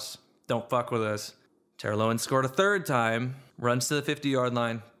our house. Don't fuck with us. Terrell Owens scored a third time, runs to the 50-yard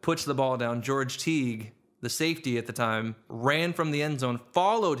line, puts the ball down. George Teague, the safety at the time, ran from the end zone,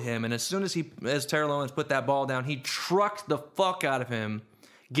 followed him, and as soon as Terrell Owens put that ball down, he trucked the fuck out of him.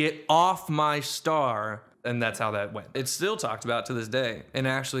 Get off my star. And that's how that went. It's still talked about to this day. And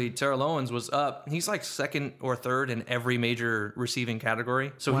actually, Terrell Owens was up. He's second or third in every major receiving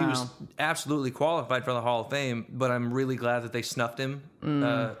category. So He was absolutely qualified for the Hall of Fame. But I'm really glad that they snuffed him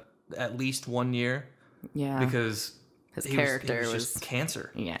at least 1 year. Yeah. Because his character was just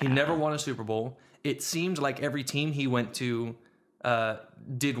cancer. Yeah. He never won a Super Bowl. It seemed like every team he went to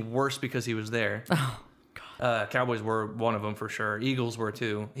did worse because he was there. Oh. Cowboys were one of them for sure. Eagles were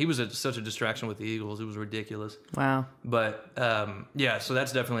too. He was such a distraction with the Eagles. It was ridiculous. Wow. But so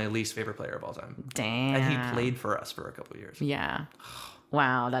that's definitely a least favorite player of all time. Damn. And he played for us for a couple of years. Yeah.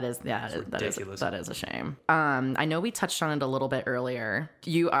 Wow, that is ridiculous. That is a shame. I know we touched on it a little bit earlier.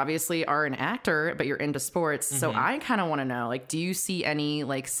 You obviously are an actor, but you're into sports. Mm-hmm. So I kind of want to know, do you see any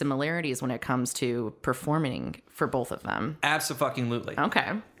similarities when it comes to performing for both of them? Abso-fucking-lutely.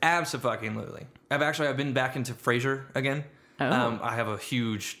 Okay. Abso-fucking-lutely. I've been back into Frasier again. Oh. I have a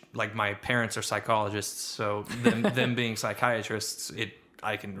huge, my parents are psychologists, so them being psychiatrists,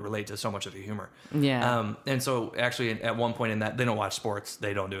 I can relate to so much of the humor. Yeah. And so actually at one point in that, they don't watch sports.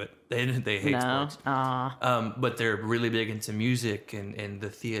 They don't do it. They hate sports. But they're really big into music and the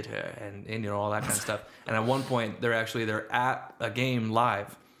theater and all that kind of stuff. And at one point they're at a game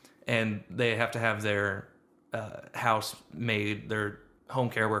live, and they have to have their housemaid, their home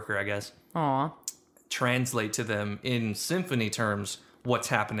care worker, I guess, translate to them in symphony terms what's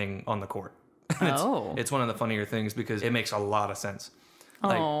happening on the court. It's one of the funnier things because it makes a lot of sense.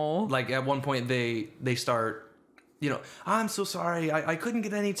 At one point they start, I'm so sorry, I couldn't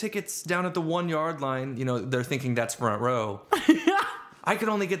get any tickets down at the 1 yard line. They're thinking that's front row. I could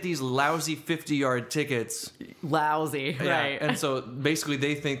only get these lousy 50-yard tickets. Lousy, right. And so basically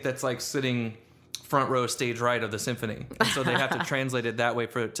they think that's like sitting front row stage right of the symphony. And so they have to translate it that way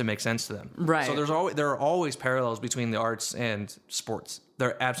for it to make sense to them. Right. So there are always parallels between the arts and sports.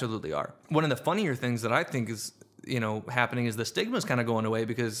 There absolutely are. One of the funnier things that I think is, happening is the stigma is kind of going away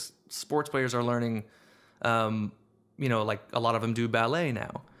because sports players are learning, like a lot of them do ballet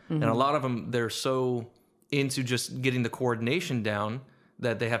now. And a lot of them, they're so into just getting the coordination down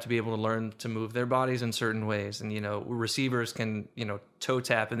that they have to be able to learn to move their bodies in certain ways. And, receivers can, toe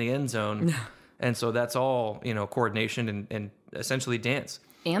tap in the end zone. And so that's all, coordination and essentially dance.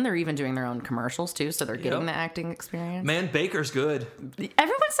 And they're even doing their own commercials, too, so they're getting the acting experience. Man, Baker's good.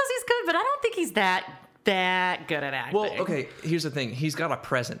 Everyone says he's good, but I don't think he's that good at acting. Well, okay, here's the thing. He's got a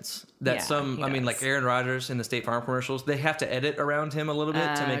presence that like Aaron Rodgers in the State Farm commercials, they have to edit around him a little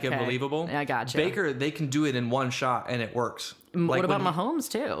bit to make it believable. I gotcha. Baker, they can do it in one shot, and it works. What about Mahomes,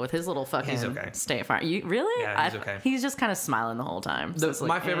 too, with his little fucking State Farm? Really? Yeah, he's okay. He's just kind of smiling the whole time. So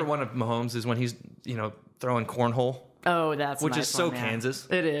my favorite one of Mahomes is when he's, throwing cornhole. Oh, that's which nice is so one, Kansas.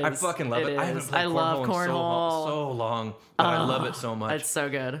 It is. I fucking love it. I haven't played love cornhole in so long, but I love it so much. It's so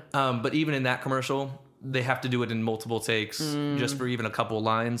good. But even in that commercial, they have to do it in multiple takes just for even a couple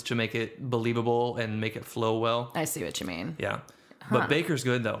lines to make it believable and make it flow well. I see what you mean. Yeah. But Baker's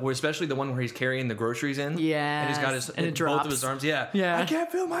good, though. Especially the one where he's carrying the groceries in. Yeah. And he's got both of his arms. Yeah. I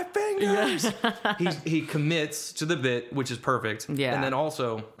can't feel my fingers. Yeah. he commits to the bit, which is perfect. Yeah. And then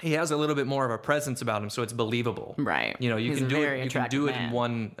also, he has a little bit more of a presence about him, so it's believable. Right. You can do it in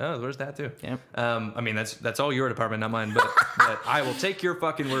one. Oh, there's that, too. Yep. I mean, that's all your department, not mine. But I will take your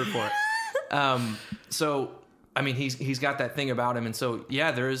fucking word for it. So... I mean, he's got that thing about him. And so,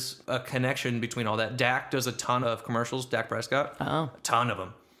 yeah, there is a connection between all that. Dak does a ton of commercials, Dak Prescott. Oh. A ton of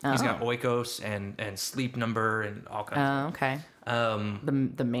them. Oh. He's got Oikos and Sleep Number and all kinds of okay.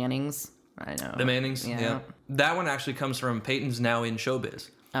 The Mannings. I know. The Mannings, yeah. That one actually comes from Peyton's now in showbiz.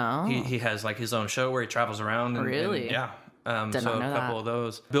 Oh. He has like his own show where he travels around. Really? And, yeah. So a couple of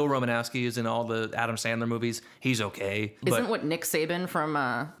those. Bill Romanowski is in all the Adam Sandler movies. He's okay. Isn't what Nick Saban from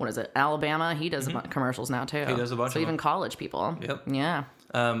Alabama? He does commercials now too. He does a bunch of them. So even college people. Yep. Yeah.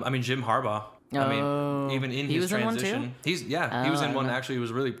 I mean Jim Harbaugh. I mean even in his transition, he was in one actually. It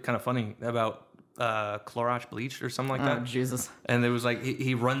was really kind of funny about Clorox bleach or something like that. Oh Jesus! And it was like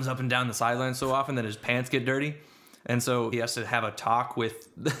he runs up and down the sideline so often that his pants get dirty. And so he has to have a talk with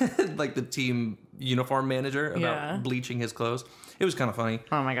like the team uniform manager about bleaching his clothes. It was kind of funny.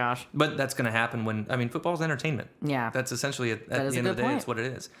 Oh my gosh. But that's going to happen football's entertainment. Yeah. That's essentially at the end of the day, it's what it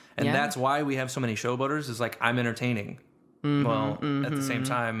is. And that's why we have so many showboaters is like, I'm entertaining. Mm-hmm, at the same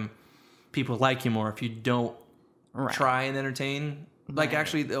time, people like you more if you don't try and entertain. Like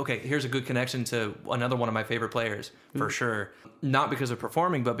actually, okay, here's a good connection to another one of my favorite players for sure. Not because of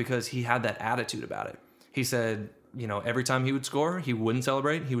performing, but because he had that attitude about it. He said, every time he would score, he wouldn't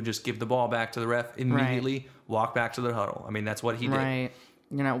celebrate. He would just give the ball back to the ref immediately, walk back to the huddle. I mean, that's what he did. Right.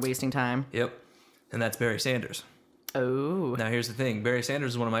 You're not wasting time. Yep. And that's Barry Sanders. Oh. Now, here's the thing. Barry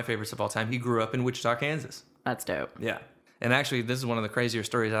Sanders is one of my favorites of all time. He grew up in Wichita, Kansas. That's dope. Yeah. And actually, this is one of the crazier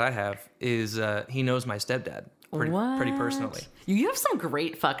stories that I have is he knows my stepdad pretty personally. You have some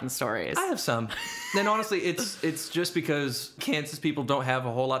great fucking stories. I have some. And honestly, it's just because Kansas people don't have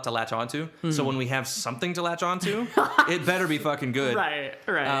a whole lot to latch onto. Mm-hmm. So when we have something to latch onto, it better be fucking good.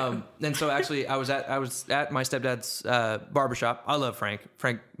 Right. And so actually, I was at my stepdad's barbershop. I love Frank.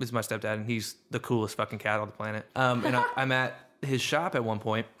 Frank is my stepdad, and he's the coolest fucking cat on the planet. And I'm at his shop at one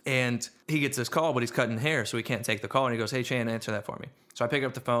point, and he gets this call, but he's cutting hair, so he can't take the call. And he goes, "Hey, Chan, answer that for me." So I pick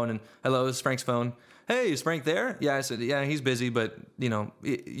up the phone, and hello, this is Frank's phone. Hey, is Frank there? Yeah, I said, yeah, he's busy, but, can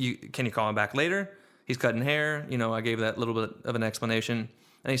you call him back later? He's cutting hair. I gave that little bit of an explanation.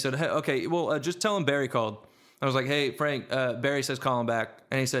 And he said, hey, okay, well, just tell him Barry called. I was like, hey, Frank, Barry says call him back.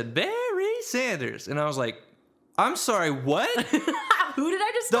 And he said, Barry Sanders. And I was like, I'm sorry, what? Who did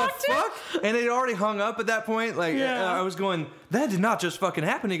I just talk to? The fuck? And it already hung up at that point. Like, I was going, that did not just fucking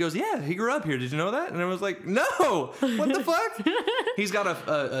happen. He goes, yeah, he grew up here. Did you know that? And I was like, no, what the fuck? He's got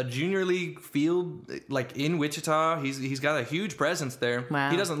a junior league field, like, in Wichita. He's got a huge presence there. Wow.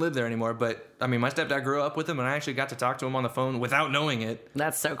 He doesn't live there anymore, but, I mean, my stepdad grew up with him, and I actually got to talk to him on the phone without knowing it.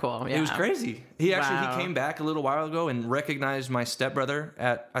 That's so cool, yeah. It was crazy. He came back a little while ago and recognized my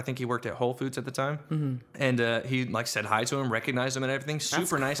stepbrother I think he worked at Whole Foods at the time. Mm-hmm. And he, like, said hi to him, recognized him and everything.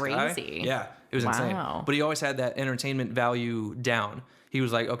 Super nice guy. Yeah, it was insane. But he always had that entertainment value down. He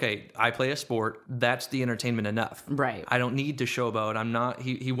was like, okay, I play a sport. That's the entertainment enough. Right. I don't need to showboat. I'm not.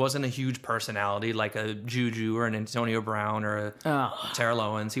 He wasn't a huge personality like a Juju or an Antonio Brown or a Terrell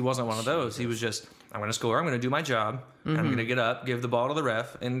Owens. He wasn't one of those. He was just I'm going to score. I'm going to do my job. And I'm going to get up, give the ball to the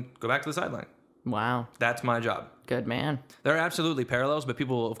ref, and go back to the sideline. Wow. That's my job. Good man. There are absolutely parallels, but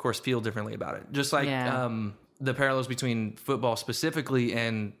people, of course, feel differently about it. Just like the parallels between football specifically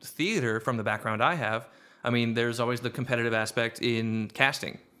and theater from the background I have. I mean, there's always the competitive aspect in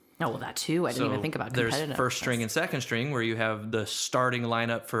casting. Oh, well, that too. I didn't even think about competitive. There's first string and second string where you have the starting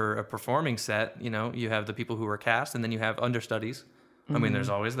lineup for a performing set. You know, you have the people who are cast, and then you have understudies. I mean, there's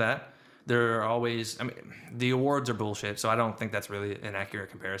always that. There are always, I mean, the awards are bullshit, so I don't think that's really an accurate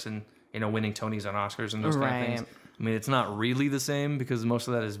comparison. You know, winning Tonys and Oscars and those kind of things. I mean, it's not really the same because most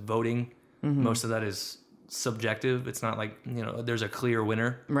of that is voting. Most of that is subjective. It's not like, you know, there's a clear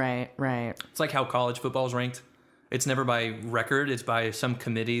winner. Right. It's like how college football is ranked. It's never by record. It's by some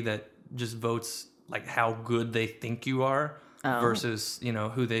committee that just votes like how good they think you are versus, you know,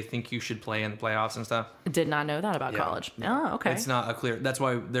 who they think you should play in the playoffs and stuff. Did not know that about college. Yeah. Oh, okay. It's not a clear. That's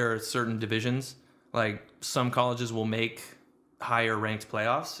why there are certain divisions. Like some colleges will make higher ranked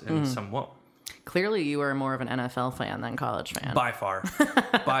playoffs and some won't. Clearly you are more of an NFL fan than college fan. By far.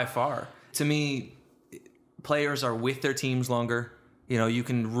 By far. To me, players are with their teams longer. You know, you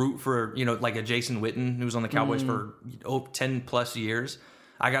can root for, you know, like a Jason Witten who was on the Cowboys for 10 plus years.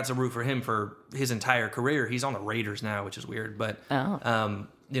 I got to root for him for his entire career. He's on the Raiders now, which is weird. But,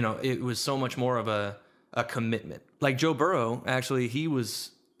 you know, it was so much more of a commitment. Like Joe Burrow, actually, he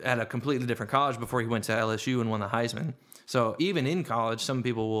was at a completely different college before he went to LSU and won the Heisman. So even in college, some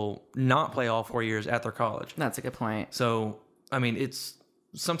people will not play all 4 years at their college. That's a good point. So, I mean, it's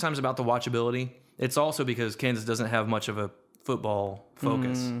sometimes about the watchability. It's also because Kansas doesn't have much of a football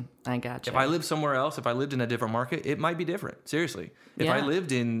focus. I got you. If I lived somewhere else, if I lived in a different market, it might be different. Seriously. If I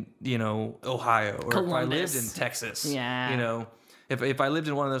lived in, you know, Ohio or Columbus. if I lived in Texas, you Yeah. know, if I lived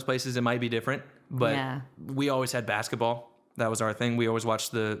in one of those places, it might be different. But we always had basketball. That was our thing. We always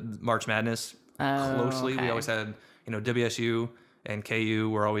watched the March Madness closely. Okay. We always had, you know, WSU and KU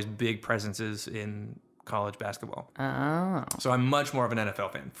were always big presences in college basketball. Oh. So I'm much more of an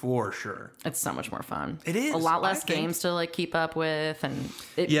NFL fan, for sure. It's so much more fun. It is. A lot less I think. games to like keep up with, and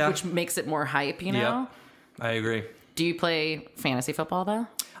which makes it more hype, you know? Yep. I agree. Do you play fantasy football though?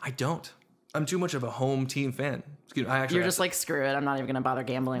 I don't. I'm too much of a home team fan. Excuse me. You're just like, screw it. I'm not even going to bother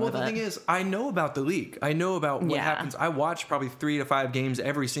gambling with it. Well, the thing is, I know about the league. I know about what happens. I watch probably 3 to 5 games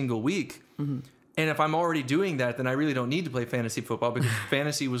every single week. And if I'm already doing that, then I really don't need to play fantasy football because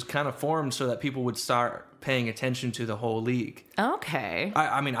fantasy was kind of formed so that people would start paying attention to the whole league. Okay.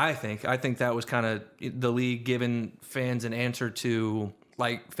 I think that was kind of the league giving fans an answer to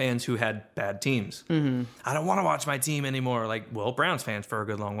like fans who had bad teams. I don't want to watch my team anymore. Like, well, Browns fans for a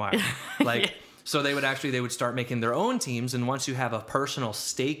good long while. Like, so they would start making their own teams. And once you have a personal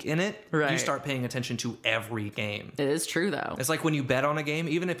stake in it, you start paying attention to every game. It is true though. It's like when you bet on a game,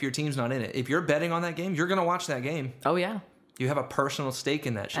 even if your team's not in it, if you're betting on that game, you're going to watch that game. Oh yeah. You have a personal stake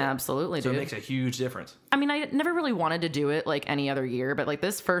in that shit. Absolutely, so dude. It makes a huge difference. I mean, I never really wanted to do it like any other year, but like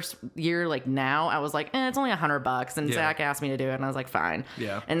this first year, like now, I was like, it's only $100, and Zach asked me to do it, and I was like, fine.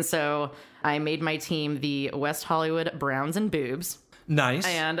 Yeah. And so I made my team the West Hollywood Browns and Boobs. Nice.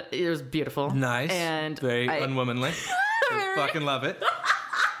 And it was beautiful. Nice. And very unwomanly. I fucking love it.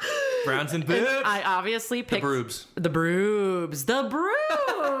 Browns and boobs. I obviously picked the broobs. The broobs. The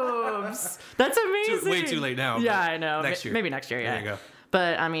broobs. That's amazing. Way too late now. Yeah, I know. Next year. Maybe next year. Yeah. There you go.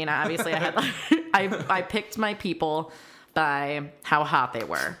 But I mean, obviously, I had I picked my people by how hot they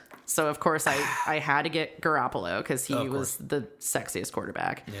were. So of course I had to get Garoppolo because he was the sexiest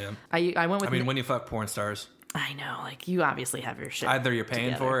quarterback. Yeah. I went with. I mean, when you fuck porn stars. I know, like you obviously have your shit. Either you're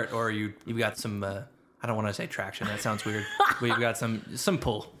paying together. for it, or you've got some. I don't want to say traction. That sounds weird. But you've got some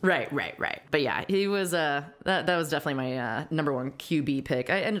pull. Right. But yeah, he was that was definitely my number one QB pick.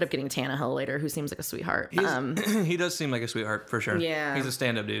 I ended up getting Tannehill later, who seems like a sweetheart. He does seem like a sweetheart for sure. Yeah, he's a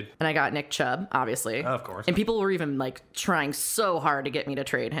stand-up dude. And I got Nick Chubb, obviously, of course. And people were even like trying so hard to get me to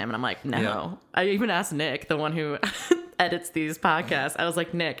trade him, and I'm like, no. Yeah. I even asked Nick, the one who edits these podcasts. I was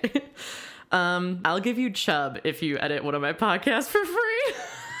like, Nick, I'll give you Chubb if you edit one of my podcasts for free.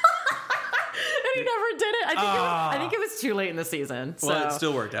 He never did it. I think it was too late in the season. So. Well, it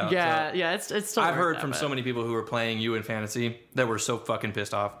still worked out. Yeah, it's still. I've heard from so many people who were playing you in fantasy that were so fucking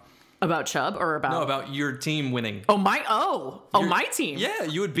pissed off. About Chubb or about? No, about your team winning. My team. Yeah,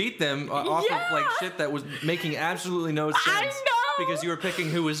 you would beat them off of like shit that was making absolutely no sense. I know. Because you were picking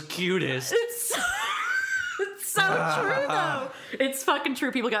who was cutest. It's so true though. It's fucking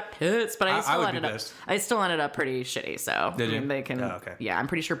true. People got pissed, but I still ended up pretty shitty. So Did you? I mean, they can. Oh, okay. Yeah, I'm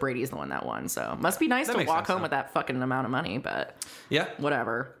pretty sure Brady's the one that won. So must be nice to walk home with that fucking amount of money. But yeah,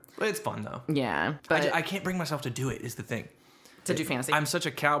 whatever. It's fun though. Yeah, but I can't bring myself to do it. Is the thing. to do fantasy. I'm such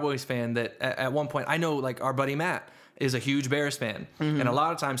a Cowboys fan that at one point, I know like our buddy Matt is a huge Bears fan. And a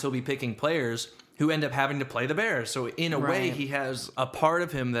lot of times he'll be picking players who end up having to play the Bears. So in a way, he has a part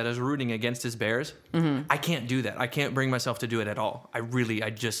of him that is rooting against his Bears. I can't do that. I can't bring myself to do it at all. I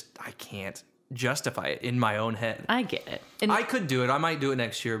can't justify it in my own head. I get it. And I could do it. I might do it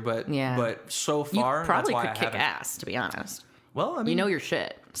next year, but so far, you probably that's why could I kick haven't. ass, to be honest. Well, I mean, You know your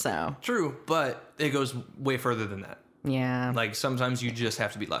shit, so. true, but it goes way further than that. Yeah. Like sometimes you just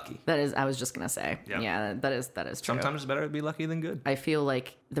have to be lucky. That is, I was just going to say. Yeah. Yeah, that is true. Sometimes it's better to be lucky than good. I feel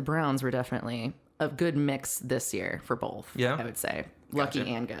like the Browns were definitely a good mix this year for both. Yeah. I would say. Lucky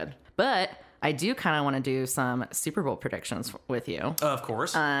Gotcha. and good. But I do kind of want to do some Super Bowl predictions with you. Of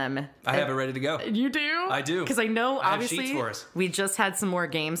course. I have it ready to go. You do? I do. Because I know, I have obviously, sheets for us. we just had some more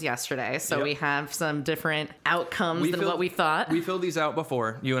games yesterday, so Yep. we have some different outcomes than what we thought. We filled these out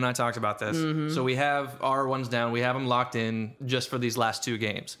before. You and I talked about this. So we have our ones down. We have them locked in just for these last 2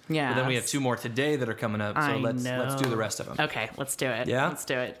 games. Yeah. But then we have 2 more today that are coming up. So I let's do the know. rest of them. Okay, let's do it. Yeah? Let's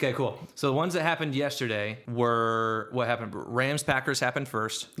do it. Okay, cool. So the ones that happened yesterday were what happened? Rams Packers happened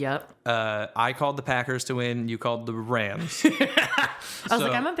first. Yep. I called the Packers to win. You called the Rams. I was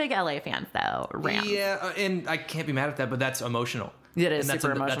like, I'm a big LA fan, though. Rams. Yeah, and I can't be mad at that, but that's emotional. It is And that's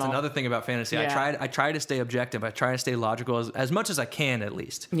super emotional. That's another thing about fantasy. Yeah. I try to stay objective. I try to stay logical as much as I can, at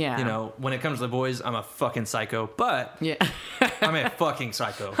least. Yeah. You know, when it comes to the boys, I'm a fucking psycho, but Yeah. I'm a fucking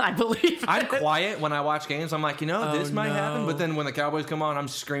psycho. I believe I'm it. quiet when I watch games. I'm like, this might happen, but then when the Cowboys come on, I'm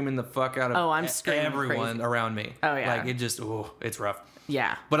screaming the fuck out of I'm screaming everyone crazy. around me. Oh, yeah. Like, it's rough.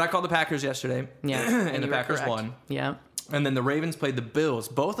 Yeah. But I called the Packers yesterday. Yeah. and the you were Packers correct. won. Yeah. And then the Ravens played the Bills.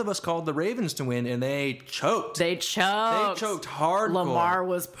 Both of us called the Ravens to win, and they choked. They choked. They choked hardcore. Lamar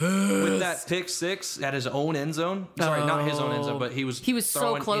was pissed. With that pick 6 at his own end zone. Sorry, not his own end zone, but he was so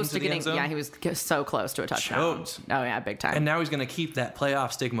throwing close into to the end getting. zone. Yeah, he was so close to a touchdown. Choked. Oh yeah, big time. And now he's going to keep that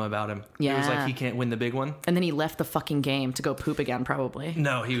playoff stigma about him. It was Yeah. like he can't win the big one. And then he left the fucking game to go poop again, probably.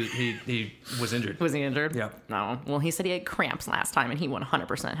 No, he was injured. Was he injured? Yeah. No. Well, he said he had cramps last time, and he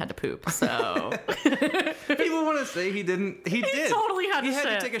 100% had to poop. So People want to say he didn't. He did. totally had He to had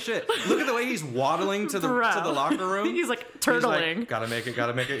shit. to take a shit. Look at the way he's waddling to the Bro. locker room. He's like He's turtling. like, gotta make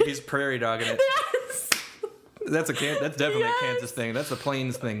it. He's prairie dogging it. Yes. That's definitely Yes. a Kansas thing. That's a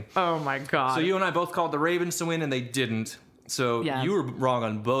Plains thing. Oh my god. So you and I both called the Ravens to win, and they didn't. So Yeah. you were wrong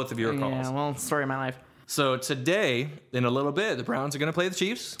on both of your calls. Yeah. Well, story of my life. So today, in a little bit, the Browns are going to play the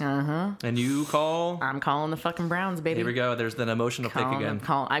Chiefs. And you call. I'm calling the fucking Browns, baby. Here we go. There's that emotional pick again.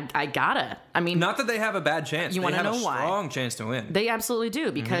 I gotta. I mean, Not that they have a bad chance. You They wanna have know a why? strong chance to win. they absolutely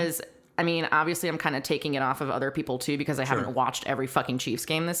do because. I mean, obviously, I'm kind of taking it off of other people too because I haven't watched every fucking Chiefs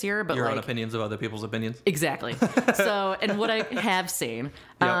game this year. But Your like, own opinions of other people's opinions. exactly. So, and what I have seen,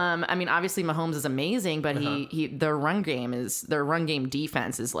 Yep. I mean, obviously Mahomes is amazing, but their run game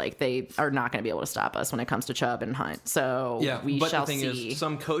defense is like they are not going to be able to stop us when it comes to Chubb and Hunt. So Yeah, we but shall the thing see. is,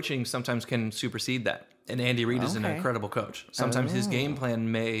 some coaching sometimes can supersede that. And Andy Reid is an Okay. incredible coach. Sometimes his game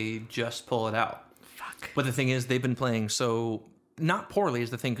plan may just pull it out. Fuck. But the thing is, they've been playing so not poorly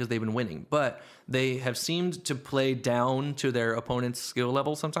is the thing because they've been winning, but they have seemed to play down to their opponent's skill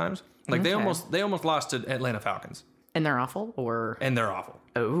level sometimes. Like they almost lost to Atlanta Falcons, And they're awful, or and they're awful.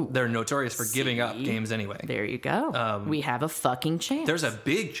 oh, They're notorious for giving up See? games anyway. there you go. We have a fucking chance. There's a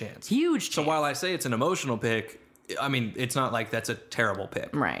big chance. huge chance. So while I say it's an emotional pick, I mean it's not like that's a terrible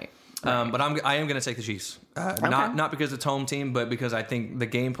pick. Right. But I am going to take the Chiefs. Not because it's home team, but because I think the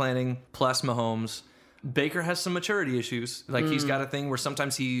game planning plus Mahomes. Baker has some maturity issues. Like he's got a thing where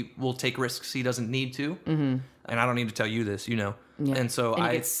sometimes he will take risks he doesn't need to. Mm-hmm. And I don't need to tell you this, you know. Yeah. And so he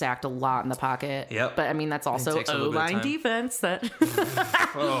gets sacked a lot in the pocket. Yep. But I mean, that's also takes a little bit of O-line time. defense. That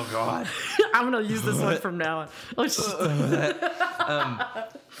oh god. I'm gonna use this one from now on. Let's just-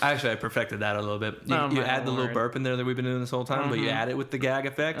 Actually, I perfected that a little bit. You my add the little Lord. burp in there that we've been doing this whole time, but you add it with the gag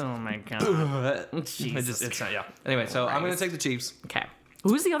effect. oh my god. It's not, yeah. Anyway, so I'm going to take the Chiefs. Okay.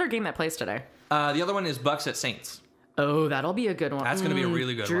 Who's the other game that plays today? The other one is Bucks at Saints. Oh, that'll be a good one. That's going to be a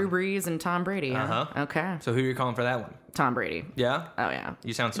really good Drew one. Brees and Tom Brady. Huh? Okay. So who are you calling for that one? Tom Brady. Yeah? Oh yeah.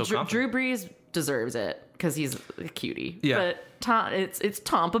 You sound so Drew confident. Brees deserves it because he's a cutie. Yeah. But Tom, it's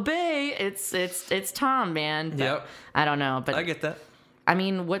Tampa Bay. It's Tom, man. But Yep. I don't know, but I get that. I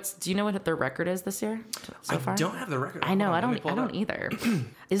mean, do you know what their record is this year so far? I don't have the record. I know. Hold I on, let me don't. pull I it don't up. either.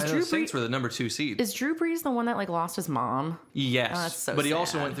 Is I know Drew the Saints Brees? were the number 2 seed. Is Drew Brees the one that like lost his mom? Yes, Oh, that's so but he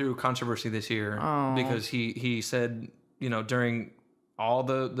also sad. went through controversy this year Oh. because he said, you know, during all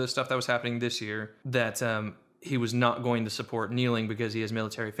the stuff that was happening this year that he was not going to support kneeling because he has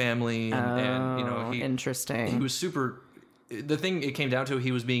military family and you know he interesting. was super the thing it came down to,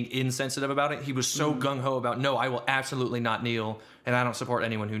 he was being insensitive about it. He was so gung-ho about, no, I will absolutely not kneel, and I don't support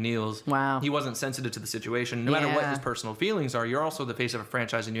anyone who kneels. Wow. He wasn't sensitive to the situation. No matter what his personal feelings are, you're also the face of a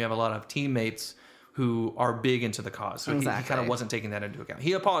franchise, and you have a lot of teammates who are big into the cause. So he kind of wasn't taking that into account.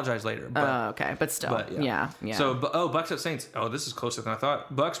 He apologized later. But, okay, but still. Yeah. So, Bucks at Saints. Oh, this is closer than I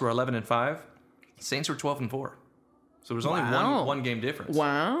thought. Bucks were 11-5. Saints were 12-4. So there's only one game difference.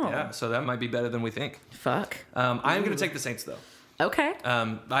 Wow. Yeah, so that might be better than we think. Fuck. I'm going to take the Saints, though. Okay.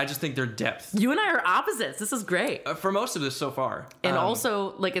 I just think their depth. You and I are opposites. This is great. For most of this so far. And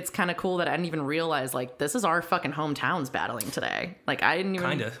also, like, it's kind of cool that I didn't even realize, like, this is our fucking hometowns battling today. Like, I didn't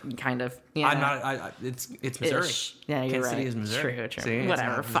even... Kind of. Yeah. I'm not... it's Missouri. Yeah, you're Kansas right. City is Missouri. True. See,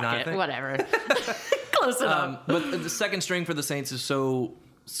 whatever. Fuck it. Whatever. Close enough. But the second string for the Saints is so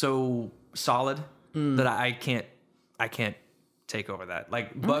solid that I can't take over that.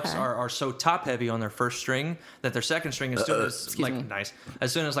 Like, Bucks are so top heavy on their first string that their second string, as soon as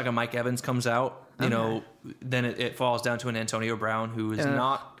as soon as like a Mike Evans comes out, you know, then it falls down to an Antonio Brown who is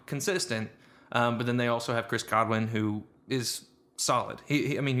not consistent. But then they also have Chris Godwin, who is solid.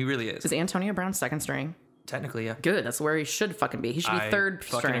 He really is. Is Antonio Brown second string? Technically, yeah. Good. That's where he should fucking be. He should be third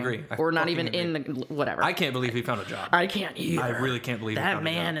string. Agree. Or not even in the whatever. I can't believe he found a job. I can't either. I really can't believe that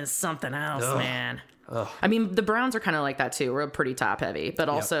man is something else, man. I mean, the Browns are kind of like that too. We're pretty top heavy, but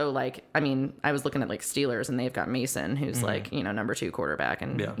also like, I mean, I was looking at like Steelers, and they've got Mason, who's like, you know, number 2 quarterback,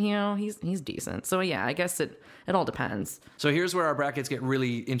 and you know, he's decent. So yeah, I guess it all depends. So here's where our brackets get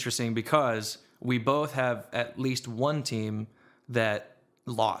really interesting, because we both have at least one team that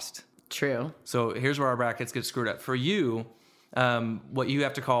lost. True. So here's where our brackets get screwed up. For you, what you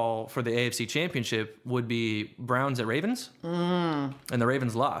have to call for the AFC Championship would be Browns at Ravens, and the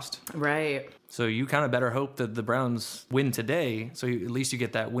Ravens lost. Right. So you kind of better hope that the Browns win today, so at least you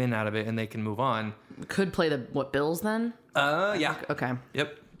get that win out of it, and they can move on. Could play the Bills then? Yeah. Okay.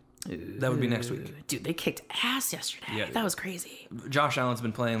 Yep. That would be next week. Dude, they kicked ass yesterday. Yeah, that was crazy. Josh Allen's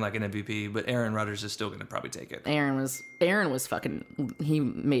been playing like an MVP, but Aaron Rodgers is still going to probably take it. Aaron was fucking, he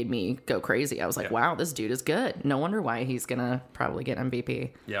made me go crazy. I was like, wow, this dude is good. No wonder why he's going to probably get MVP.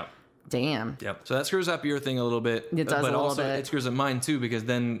 Yeah. Damn. Yep. So that screws up your thing a little bit. It does but a little also bit. It screws up mine too, because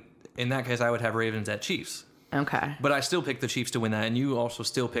then in that case I would have Ravens at Chiefs. Okay. But I still picked the Chiefs to win that, and you also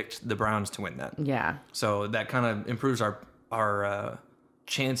still picked the Browns to win that. Yeah. So that kind of improves our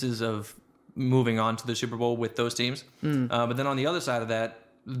chances of moving on to the Super Bowl with those teams. But then on the other side of that,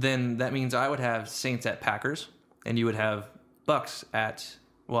 then that means I would have Saints at Packers, and you would have Bucks at,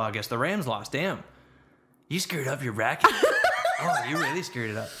 well, I guess the Rams lost. Damn. You screwed up your bracket. Oh, you really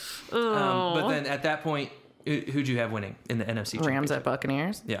screwed it up. But then at that point, who'd you have winning in the NFC Championship? Rams at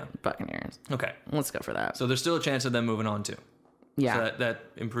Buccaneers? Yeah. Buccaneers. Okay. Let's go for that. So there's still a chance of them moving on too. Yeah. So that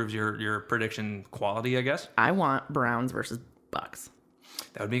improves your prediction quality, I guess. I want Browns versus Bucks.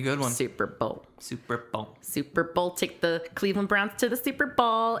 That would be a good one. Super Bowl. Super Bowl. Take the Cleveland Browns to the Super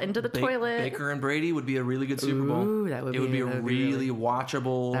Bowl, into the toilet. Baker and Brady would be a really good Super Bowl. Ooh, that would be a really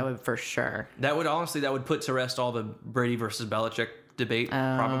watchable. That would for sure. That would put to rest all the Brady versus Belichick debate,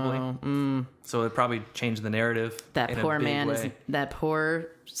 probably. So it'd probably change the narrative. That poor man is, that poor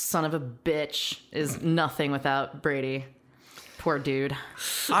son of a bitch is nothing without Brady. Poor dude.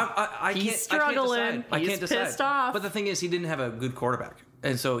 He's struggling. I can't decide. Pissed off. But the thing is, he didn't have a good quarterback,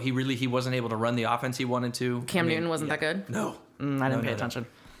 and so he wasn't able to run the offense he wanted to. Cam Newton wasn't that good. No, I didn't pay attention.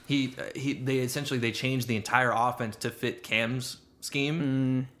 They changed the entire offense to fit Cam's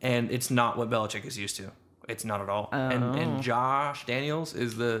scheme, and it's not what Belichick is used to. It's not at all. And Josh Daniels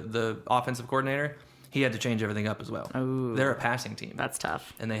is the offensive coordinator. He had to change everything up as well. Ooh. They're a passing team. That's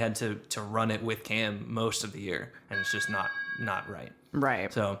tough. And they had to run it with Cam most of the year, and it's just not right.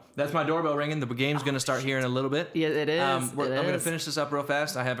 Right. So that's my doorbell ringing. The game's going to start here in a little bit. Yeah, it is. I'm going to finish this up real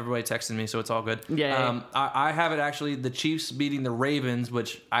fast. I have everybody texting me, so it's all good. Yeah. I have it actually, the Chiefs beating the Ravens,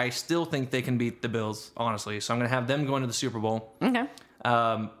 which I still think they can beat the Bills, honestly. So I'm going to have them going to the Super Bowl. Okay.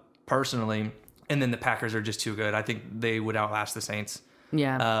 Personally. And then the Packers are just too good. I think they would outlast the Saints.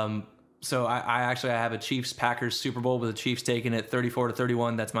 Yeah. So I have a Chiefs-Packers Super Bowl with the Chiefs taking it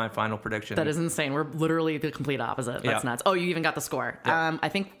 34-31. That's my final prediction. That is insane. We're literally the complete opposite. That's nuts. Oh, you even got the score. Yeah. I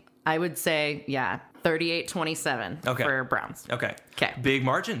think I would say, 38-27 for Browns. Okay. Okay. Big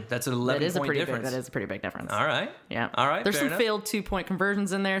margin. That's an 11-point difference. That is a pretty big difference. All right. Yeah. All right. There's some enough. failed 2-point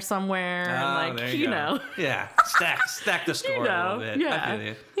conversions in there somewhere. There you go. Yeah. Stack the score a little bit. Yeah. I feel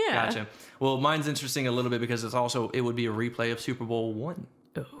you. Yeah. Gotcha. Well, mine's interesting a little bit because it would be a replay of Super Bowl 1.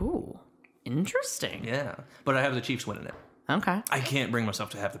 Ooh. Interesting. Yeah. But I have the Chiefs winning it. Okay. I can't bring myself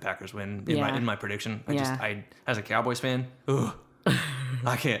to have the Packers win in my prediction. I as a Cowboys fan, ugh.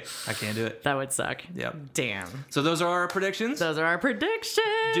 I can't do it. That would suck. Yep. Damn. So those are our predictions. Those are our predictions.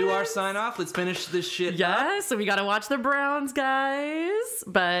 Do our sign off. Let's finish this shit up. So we got to watch the Browns, guys.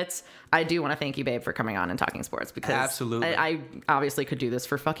 But I do want to thank you, babe, for coming on and talking sports, because absolutely, I obviously could do this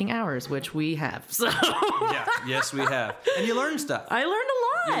for fucking hours, which we have. So yeah, yes, we have. And you learned stuff. I learned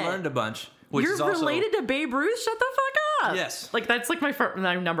a lot. You learned a bunch. Which You're is also related to Babe Ruth? Shut the fuck up. Yes. Like, that's like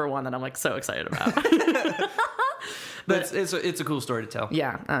my number one that I'm like so excited about. But it's a cool story to tell.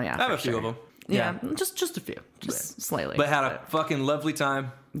 Yeah. Oh yeah. I have a few of them. Yeah. Just a few. Just slightly. But had a fucking lovely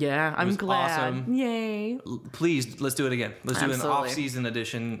time. Yeah, I'm glad. Awesome. Yay. Please, let's do it again. Let's do an off-season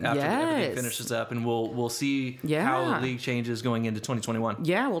edition after everything finishes up, and we'll see how the league changes going into 2021.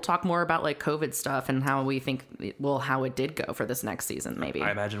 Yeah, we'll talk more about like COVID stuff and how we think, how it did go for this next season, maybe.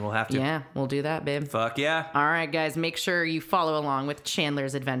 I imagine we'll have to. Yeah, we'll do that, babe. Fuck yeah. All right, guys, make sure you follow along with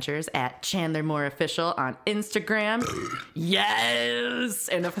Chandler's Adventures at Chandler Moore Official on Instagram. Yes!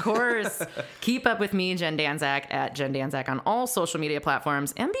 And of course, keep up with me, Jen Danczak, at Jen Danczak on all social media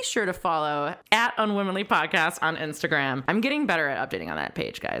platforms. And be sure to follow at UNWOMANLY Podcast on Instagram. I'm getting better at updating on that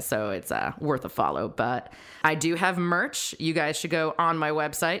page, guys, so it's worth a follow. But I do have merch. You guys should go on my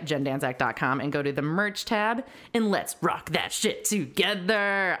website, jendanczak.com, and go to the merch tab, and let's rock that shit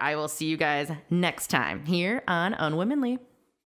together. I will see you guys next time here on UNWOMANLY.